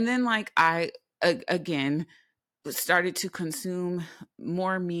 And then like again started to consume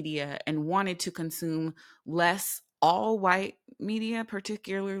more media and wanted to consume less all white media,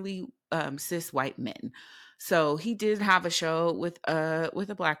 particularly cis white men. So he did have a show with a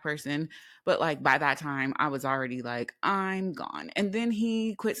black person, but like by that time I was already like I'm gone. And then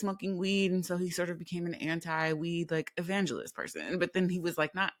he quit smoking weed, and so he sort of became an anti-weed like evangelist person. But then he was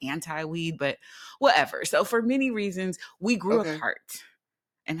like not anti-weed, but whatever. So for many reasons we grew Okay. apart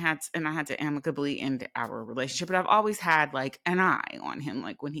and I had to amicably end our relationship. But I've always had like an eye on him.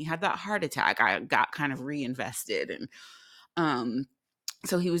 Like when he had that heart attack, I got kind of reinvested. And um,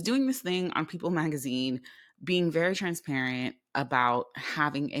 so he was doing this thing on People Magazine, being very transparent about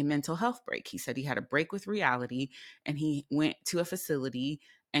having a mental health break. He said he had a break with reality and he went to a facility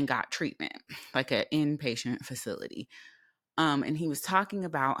and got treatment, like an inpatient facility. And he was talking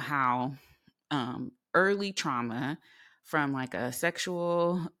about how early trauma from like a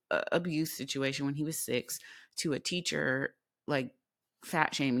sexual abuse situation when he was 6 to a teacher like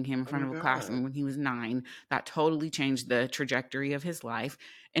fat shaming him in Oh front my of a God. classroom when he was 9 that totally changed the trajectory of his life.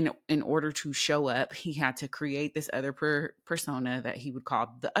 And in order to show up he had to create this other persona that he would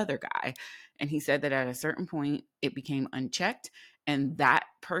call the other guy. And he said that at a certain point it became unchecked, and that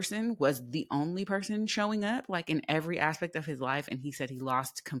person was the only person showing up like in every aspect of his life. And he said he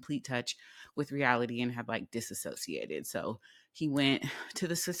lost complete touch with reality and had like disassociated. So he went to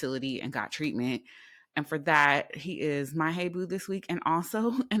this facility and got treatment. And for that, he is my hey boo this week. And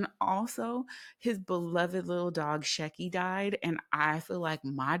also his beloved little dog Shecky died. And I feel like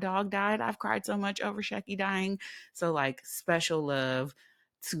my dog died. I've cried so much over Shecky dying. So like special love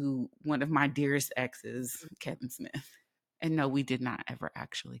to one of my dearest exes, Kevin Smith. And no, we did not ever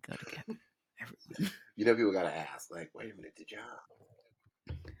actually go together. Everyone. You know, people gotta ask, like, wait a minute, did y'all?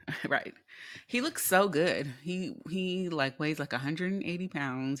 Right. He looks so good. He like weighs like 180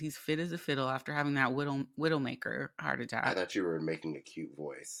 pounds. He's fit as a fiddle after having that widowmaker heart I attack. thought you were making a cute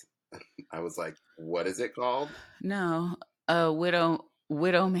voice. I was like, what is it called? No, a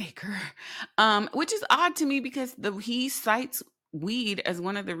widowmaker. Which is odd to me because he cites weed as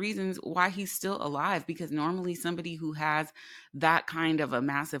one of the reasons why he's still alive, because normally somebody who has that kind of a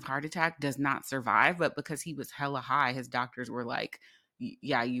massive heart attack does not survive. But because he was hella high, his doctors were like,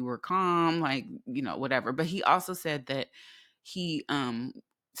 yeah, you were calm, like, whatever. But he also said that he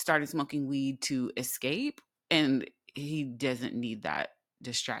started smoking weed to escape, and he doesn't need that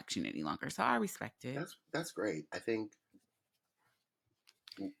distraction any longer. So I respect it. That's great. I think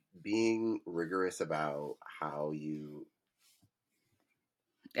being rigorous about how you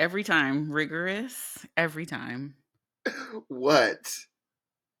Every time, rigorous, every time. what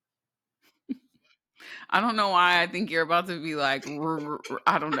I don't know why I think you're about to be like,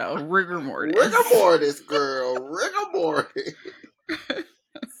 I don't know, rigor rigor mortis. mortis, girl, rigor mortis.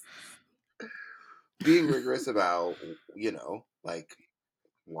 Being rigorous about like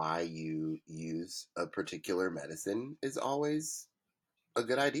why you use a particular medicine is always a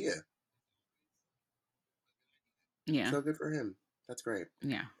good idea. Yeah, So good for him. That's great.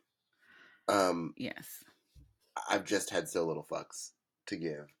 yeah, Um, yes. I've just had so little fucks to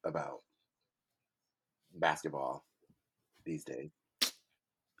give about basketball these days.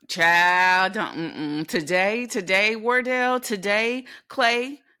 Child, don't. Today, Wardell, today,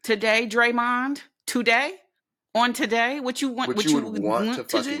 Clay, today, Draymond, today, on today, What what you you would would want to want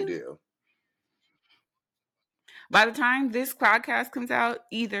to fucking do. do. By the time this podcast comes out,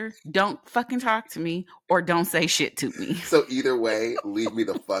 either don't fucking talk to me or don't say shit to me. So either way, leave me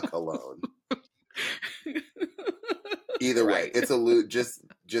the fuck alone. Either way, Right. it's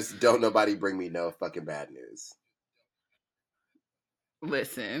just don't nobody bring me no fucking bad news.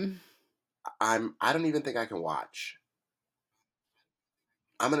 Listen, I don't even think I can watch.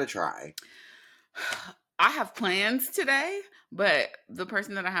 I'm gonna try. I have plans today, but the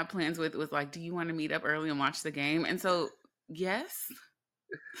person that I have plans with was like, "Do you want to meet up early and watch the game?" And so, yes,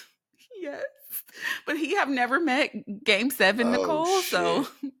 yes. But he have never met Game 7, Oh Nicole. So,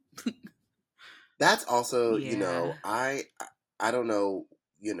 shit. That's also, yeah. I don't know,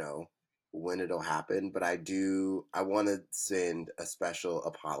 you know, when it'll happen, but I want to send a special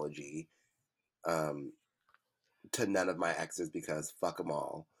apology um to none of my exes because fuck them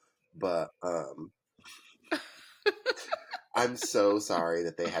all. But I'm so sorry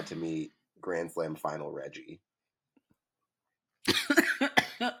that they had to meet Grand Slam final Reggie.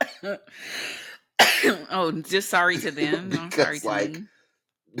 Oh, just sorry to them. No, sorry Because to like me.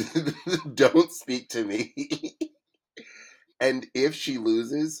 don't speak to me. And if she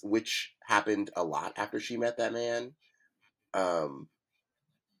loses, which happened a lot after she met that man, um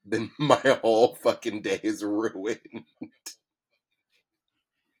then my whole fucking day is ruined.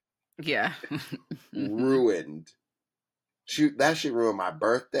 Yeah. Hmm. Ruined. Shoot, that shit ruined my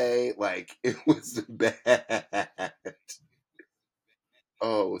birthday. Like, it was bad.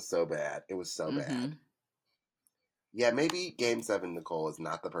 Oh, it was so bad. It was so bad. Hmm. Yeah, maybe Game 7 Nicole is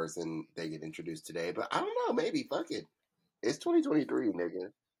not the person they get introduced today, but I don't know. Maybe. Fuck it. It's 2023,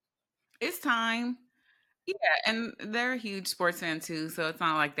 nigga. It's time. Yeah, and they're a huge sports fan too, so it's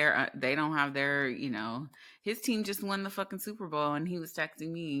not like they don't have their, his team just won the fucking Super Bowl and he was texting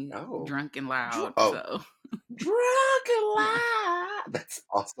me Oh. drunk and loud. Oh. So, Drunk and yeah. Lie. That's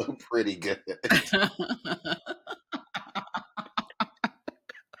also pretty good.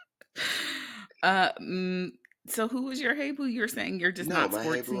 uh mm, so who was your hey boo? You're saying you're just No, not my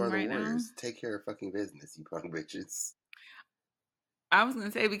Hey Boo sportsing are the right now? Warriors. Take care of fucking business, you punk bitches. I was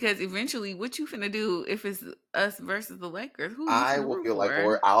gonna say because eventually what you finna do if it's us versus the Lakers, who you I finna will root feel like,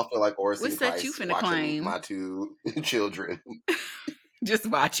 for? I'll feel like What Orson set you Price finna watching claim? my two children. Just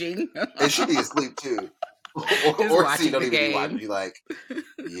watching. And she'll be asleep too. Just Orson watching don't the even be watching. game. Be like,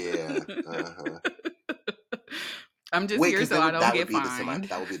 yeah, uh-huh. I'm just Wait, here because so I don't that would get be fined.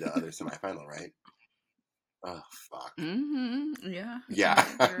 that would be the other semifinal, right? Oh fuck. Yeah, Yeah, yeah,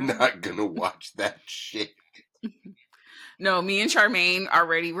 I'm girl. not gonna watch that shit. No, me and Charmaine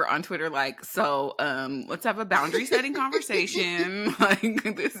already were on Twitter like, so let's have a boundary setting conversation.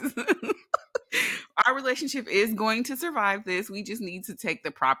 Like this is our relationship is going to survive this. We just need to take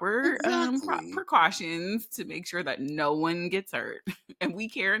the proper Exactly. precautions to make sure that no one gets hurt. And we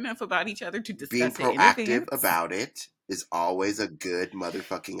care enough about each other to Being discuss it in proactive advance. about it is always a good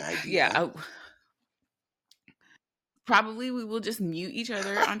motherfucking Yeah, idea. probably we will just mute each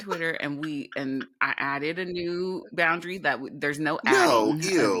other on Twitter, and I added a new boundary that there's no No, adding of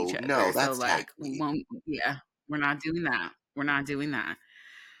each ew, no, other. So that's like we tacky. won't. Yeah, we're not doing that. We're not doing that.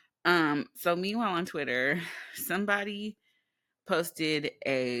 So meanwhile on Twitter, somebody posted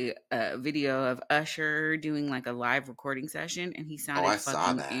a video of Usher doing like a live recording session, and he Oh, I sounded saw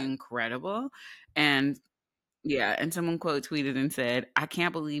fucking that. incredible. And yeah, and someone quote tweeted and said, "I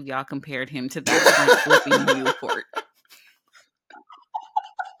can't believe y'all compared him to that front flipping Newport."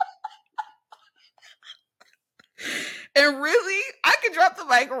 And really, I could drop the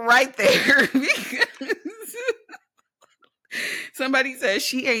mic right there because somebody says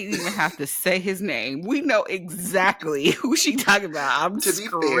she ain't even have to say his name. We know exactly who she talking about. I'm To be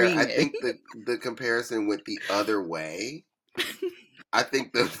fair, I screaming. think the comparison went the other way. I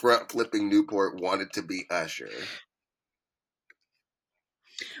think the front flipping Newport wanted to be Usher.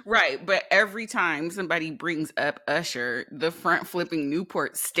 Right, but every time somebody brings up Usher, the front flipping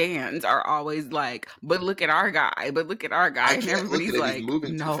Newport stands are always like, "But look at our guy, but look at our guy," I and can't look at everybody's him. He's like,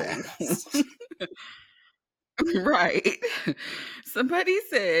 moving too "No." fast. Right. Somebody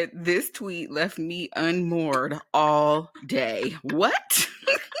said this tweet left me unmoored all day. What?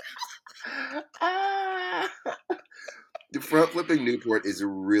 Ah. The front flipping Newport is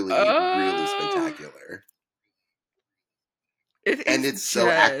really, really Oh, spectacular. it And is it's so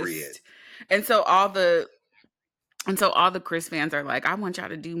accurate. just. And so all the And so all the Chris fans are like, I want y'all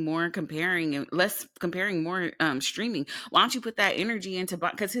to do more comparing and less comparing, more streaming. Why don't you put that energy into,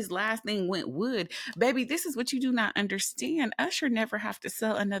 because his last thing went wood. Baby, this is what you do not understand. Usher never have to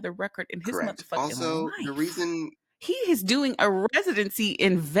sell another record in his Correct. motherfucking Also, the life. reason He is doing a residency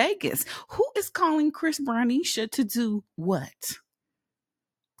in Vegas. Who is calling Chris Bronisha to do what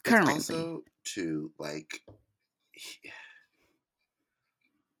it's currently? also to like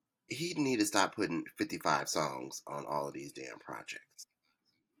he need to stop putting 55 songs on all of these damn projects.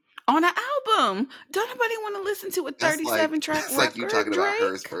 On an album. Don't nobody want to listen to a That's 37 like track that's like you record, talking about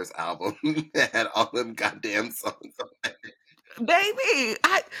Her's Drake? first album that had all them goddamn songs on it. Baby,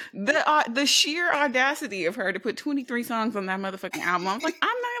 the sheer audacity of her to put 23 songs on that motherfucking album. I was like, I'm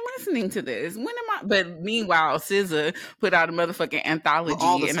not listening to this. When am I? But meanwhile, SZA put out a motherfucking But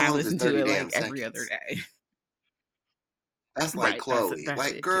all anthology, the and I songs is listen to 30 it damn like every other seconds. day. That's like Right. Chloe. That's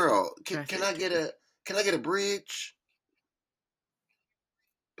Like, it too. girl, That's can it I get too. a bridge,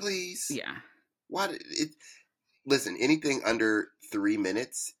 please? Yeah. Why did it? Listen, anything under 3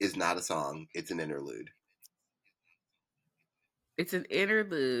 minutes is not a song. It's an interlude. It's an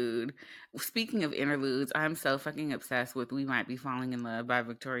interlude. Speaking of interludes, I'm so fucking obsessed with We Might Be Falling in Love by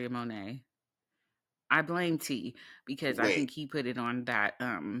Victoria Monet. I blame T because I think Wait, he put it on that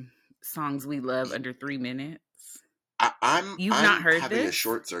songs we love under 3 minutes. You've not I'm heard having a this?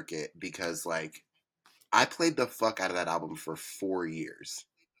 short circuit because like I played the fuck out of that album for 4 years.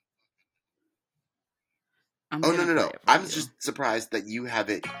 I'm Oh no gonna no play no! it for I'm you. just surprised that you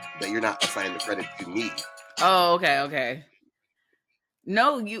haven't that you're not assigning the credit to me. Oh, okay, okay.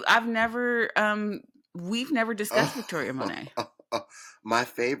 No, I've never we've never discussed Victoria Oh, Monet. my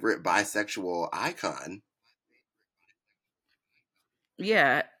favorite bisexual icon.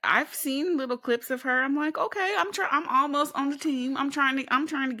 Yeah, I've seen little clips of her. I'm like, okay, I'm almost on the team. I'm trying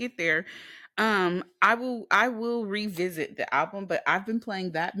to get there. I will revisit the album, but I've been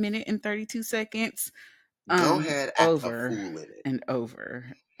playing that minute and 32 seconds Go ahead, act a over fool in it. and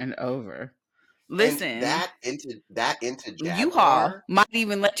over and over. And Listen, that into U-Haul Jaguar. might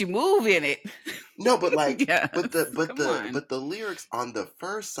even let you move in it. No, but like, Yes, come on. but the lyrics on the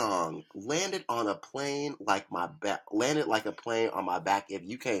first song landed on a plane like my back, landed like a plane on my back. If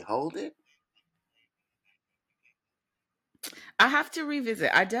you can't hold it, I have to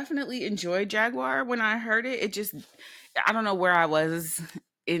revisit. I definitely enjoyed Jaguar when I heard it. It just I don't know where I was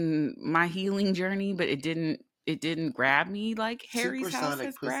in my healing journey, but it didn't grab me like Harry's House supersonic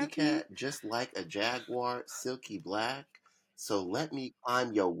has grabbed me. pussycat, just like a jaguar, silky black. So let me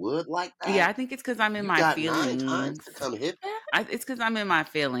climb your wood like Yeah, that. I think it's because I'm in You my got 9 times feelings. to come hit that. It's because I'm in my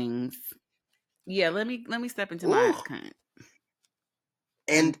feelings. Yeah, let me step into my Ooh, cunt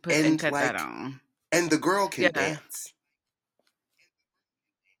and and and cut that like, on. and the girl can Yeah, dance.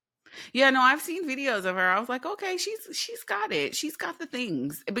 yeah, no, I've seen videos of her. I was like, okay, she's got it. She's got the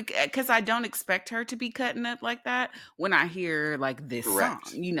things because I don't expect her to be cutting up like that when I hear like this song,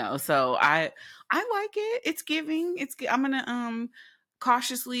 Correct. So I like it. It's giving. I'm gonna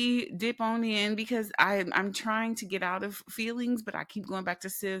cautiously dip on in because I'm trying to get out of feelings, but I keep going back to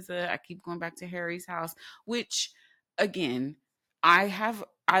SZA. I keep going back to Harry's House, which again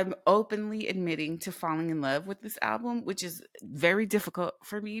I'm openly admitting to falling in love with this album, which is very difficult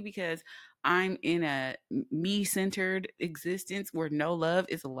for me because I'm in a me centered existence where no love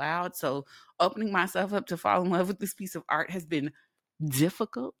is allowed. So opening myself up to fall in love with this piece of art has been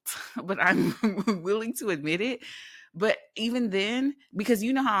difficult, but I'm willing to admit it. But even then, because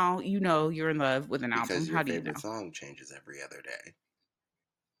you know how you know you're in love with an album, Because your how do you favorite know? song changes every other day.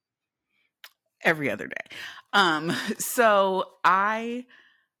 Every other day. So I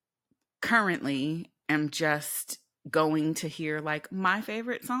currently am just going to hear like my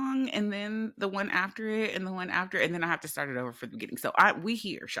favorite song and then the one after it and the one after and then I have to start it over from the beginning. So we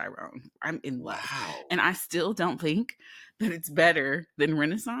hear Chiron. I'm in love. Wow. And I still don't think that it's better than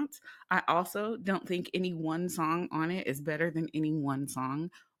Renaissance. I also don't think any one song on it is better than any one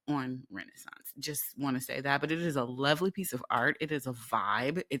song on Renaissance. Just want to say that, but it is a lovely piece of art. It is a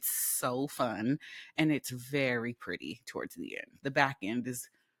vibe. It's so fun and it's very pretty towards the end. The back end is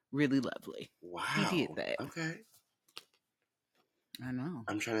really lovely. He did Wow. that. Okay. I know.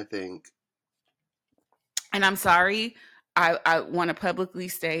 I'm trying to think. And I'm sorry. I want to publicly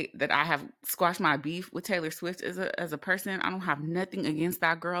state that I have squashed my beef with Taylor Swift as a person. I don't have nothing against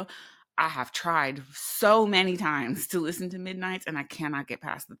that girl. I have tried so many times to listen to Midnights and I cannot get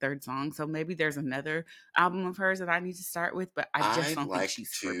past the third song. So maybe there's another album of hers that I need to start with, but I just I'd don't think like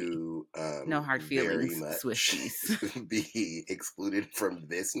she's for me. to No hard very feelings, much Swifties. be excluded from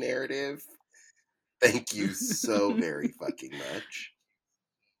this narrative. Thank you so very fucking much.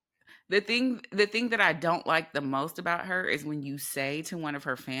 The thing that I don't like the most about her is when you say to one of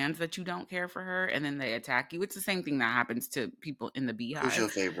her fans that you don't care for her and then they attack you. It's the same thing that happens to people in the Who's beehive. your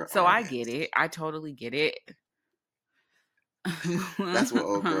favorite So I get artist? it. I totally get it. That's what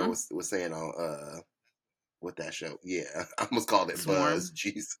old girl Uh-huh. was saying on with that show. Yeah, I almost called it Buzz. Swarm.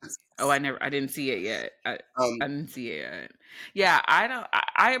 Jesus. Oh, I didn't see it yet. I Um, didn't see it yet. Yeah, I don't.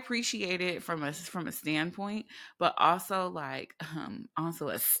 I appreciate it from a standpoint, but also like also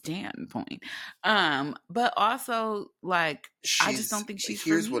a standpoint. But also like I just don't she's think she's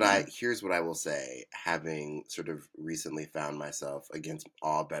for me. here's what I will say. Having sort of recently found myself against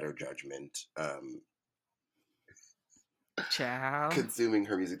all better judgment, Ciao. consuming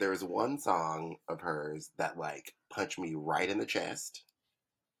her music. There was one song of hers that like punched me right in the chest,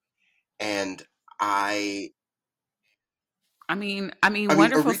 and I I mean, I mean,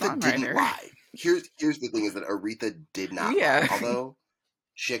 wonderful Aretha didn't songwriter. lie. Here's the thing: is that Aretha did not lie. Yeah, Although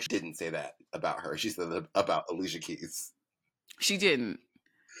she actually didn't say that about her. She said that about Alicia Keys. she didn't.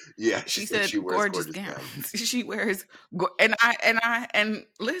 Yeah, she She said she said wears gorgeous gorgeous gowns. gowns. She wears and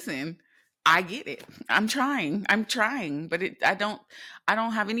listen, I get it. I'm trying. I'm trying, but I don't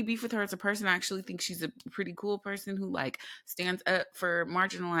have any beef with her as a person. I actually think she's a pretty cool person who like stands up for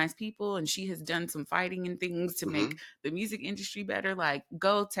marginalized people and she has done some fighting and things to Hmm. make the music industry better. Like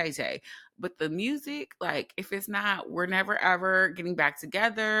go Tay Tay. But the music, like if it's not we're never ever getting back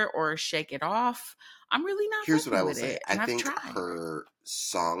together or shake it off, I'm really not Here's what I fucking will with say. it. I And I've think tried. her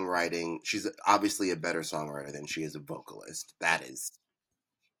songwriting, she's obviously a better songwriter than she is a vocalist. That is,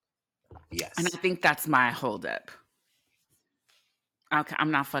 And I yes, think that's my holdup. Okay,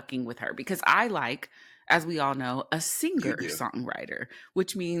 I'm not fucking with her because I like, as we all know, a you singer do. songwriter,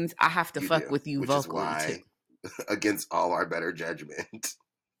 which means I have to You fuck do. with you Which is vocally too. why, against all our better judgment,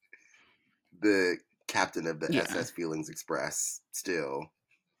 the captain of the Yeah, SS Feelings Express still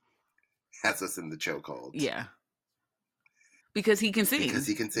has us in the chokehold yeah, because he can because sing.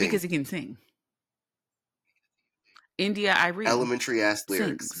 he can Because sing. he can sing. India Irie Elementary ass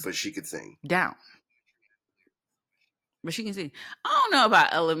lyrics, sings but she could sing. down, but she can sing. I don't know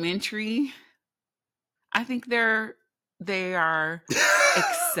about elementary. I think they are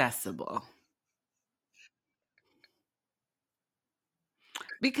accessible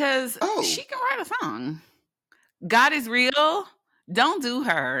because she Oh, can write a song. God is real. Don't do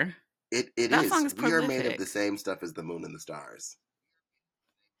her. it That song is. is We are made of the prolific. same stuff as the moon and the stars.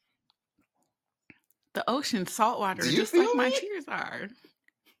 The ocean Do saltwater, you just like feel my me? tears are.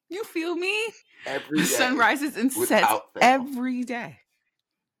 You feel me? Every The sun day, rises and sets without fail. every day.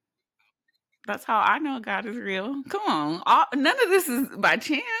 That's how I know God is real. Come on, none of this is by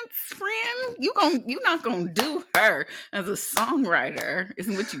chance, friend. You not gonna do her as a songwriter. Is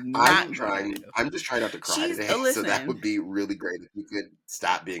what you not gonna do. I'm just trying not to cry She's today, so that listen, would be really great if you could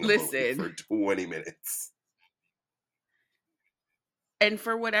stop being a bully listen, for 20 minutes. and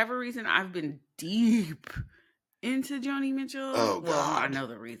for whatever reason, I've been deep into Joni Mitchell. Oh Well, I God. know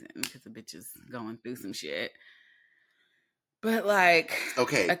the reason because the bitch is going through some shit. But like a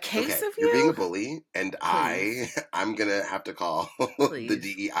Okay, case okay. of You're being a you, bully, and please, I'm gonna have to call the please.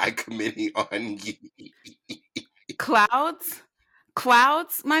 DEI committee on you. Clouds,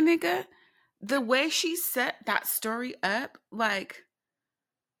 clouds, my nigga. The way she set that story up, like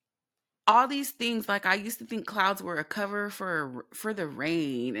all these things, like I used to think clouds were a cover for the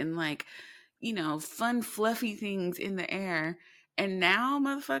rain and like fun fluffy things in the air. And now,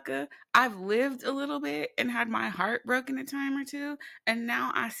 motherfucker, I've lived a little bit and had my heart broken a time or two, and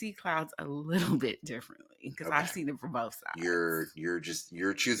now I see clouds a little bit differently because I've Okay. seen it from both sides.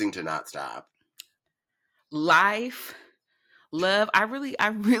 You're choosing to not stop. Life, love, I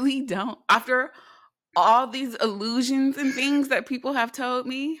really don't. After all these illusions and things that people have told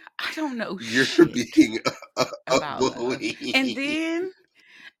me, I don't know You're shit being a about love. And bully. then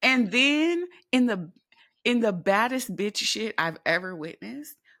and then in the baddest bitch shit I've ever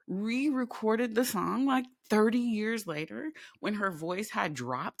witnessed, re-recorded the song like 30 years later when her voice had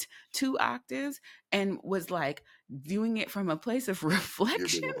dropped 2 octaves and was like doing it from a place of You're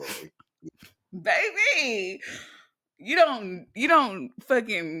reflection. being a bully. Baby, you don't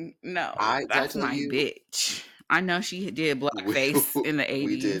fucking know. I did I That's tell my you bitch. I know she did we blackface in the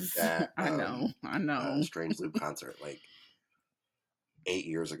we did 80s. that I know. I know. Strange Loop concert like 8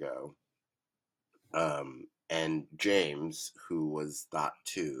 years ago. And James, who was thought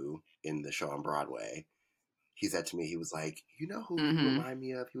two in the show on Broadway, he said to me, he was like, "You know who you Mhm. remind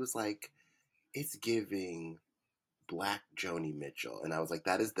me of?" He was like, "It's giving Black Joni Mitchell," and I was like,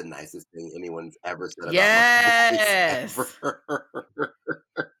 "That is the nicest thing anyone's ever said about my voice Yes. ever."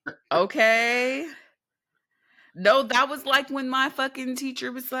 Okay. No, that was like when my fucking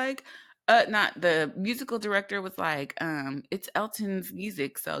teacher was like, not the musical director was like, it's Elton's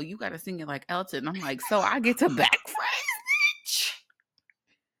music, so you gotta sing it like Elton. I'm like, so I get to back French.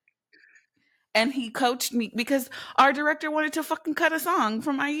 And he coached me because our director wanted to fucking cut a song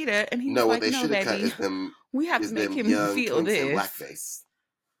from Aida, and he was No, what like, they no, should have cut baby, we have to is make them him young feel twinks in this. blackface.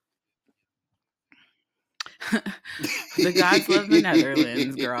 The gods love the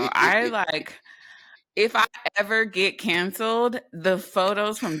Netherlands, girl. I like if I ever get canceled, the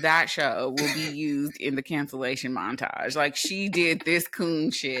photos from that show will be used in the cancellation montage. Like she did this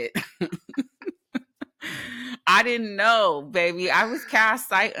coon shit. I didn't know, baby. I was cast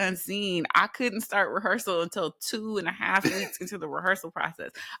sight unseen. I couldn't start rehearsal until 2.5 weeks into the rehearsal process.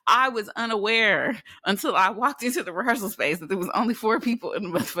 I was unaware until I walked into the rehearsal space that there was only 4 people in the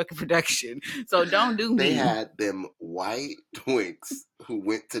motherfucking production. So don't do They me. had them white twinks who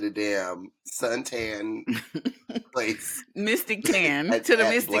went to the damn suntan place Mystic tan at, to the at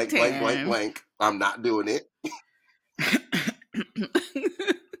Mystic blank, blank, blank, tan. blank. I'm not doing it.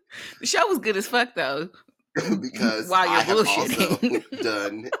 The show was good as fuck though. Because While you're I have also bullshitting.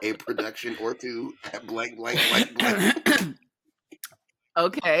 done a production or two at blank, blank, blank, blank.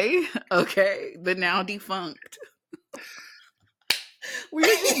 Okay, okay. The now defunct. We were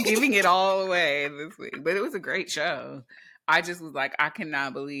just giving it all away this week, but it was a great show. I just was like, I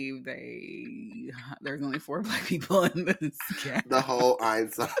cannot believe there's only 4 Black people in this The cast. whole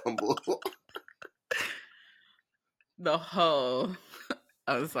ensemble. The whole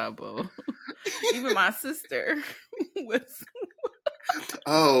ensemble. Even my sister was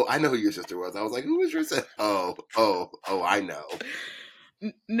Oh, I know who your sister was. I was like, who was your sister? Oh, I know.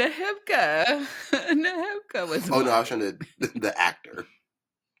 Nehemka. Nehemka was Oh no, I was mine. trying to the actor.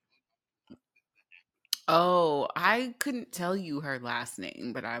 Oh, I couldn't tell you her last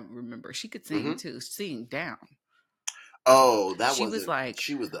name, but I remember she could sing Hmm. too, sing down. Oh, that She was wasn't. like,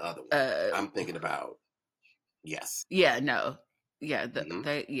 She was the other one. uh, I'm thinking about. Yes. yeah, no, yeah, Hmm.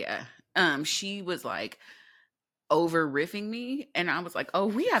 yeah. She was like over riffing me, and I was like, oh,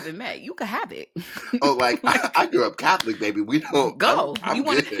 we haven't met. You could have it. Oh, like I Like, grew up Catholic, baby. We don't. go. You I'm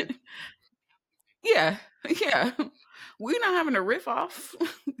want good. to? Yeah, yeah. We're not having a riff off.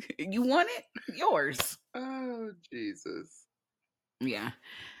 You want it? Yours. Oh Jesus! Yeah.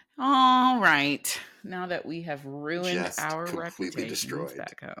 All right. Now that we have ruined Just our completely reputations destroyed.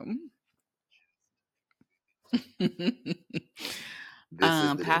 back home. This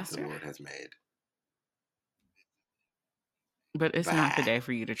is the day that the Pastor, Lord has made. but it's not the Bye. day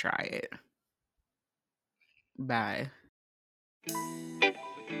for you to try it. Bye.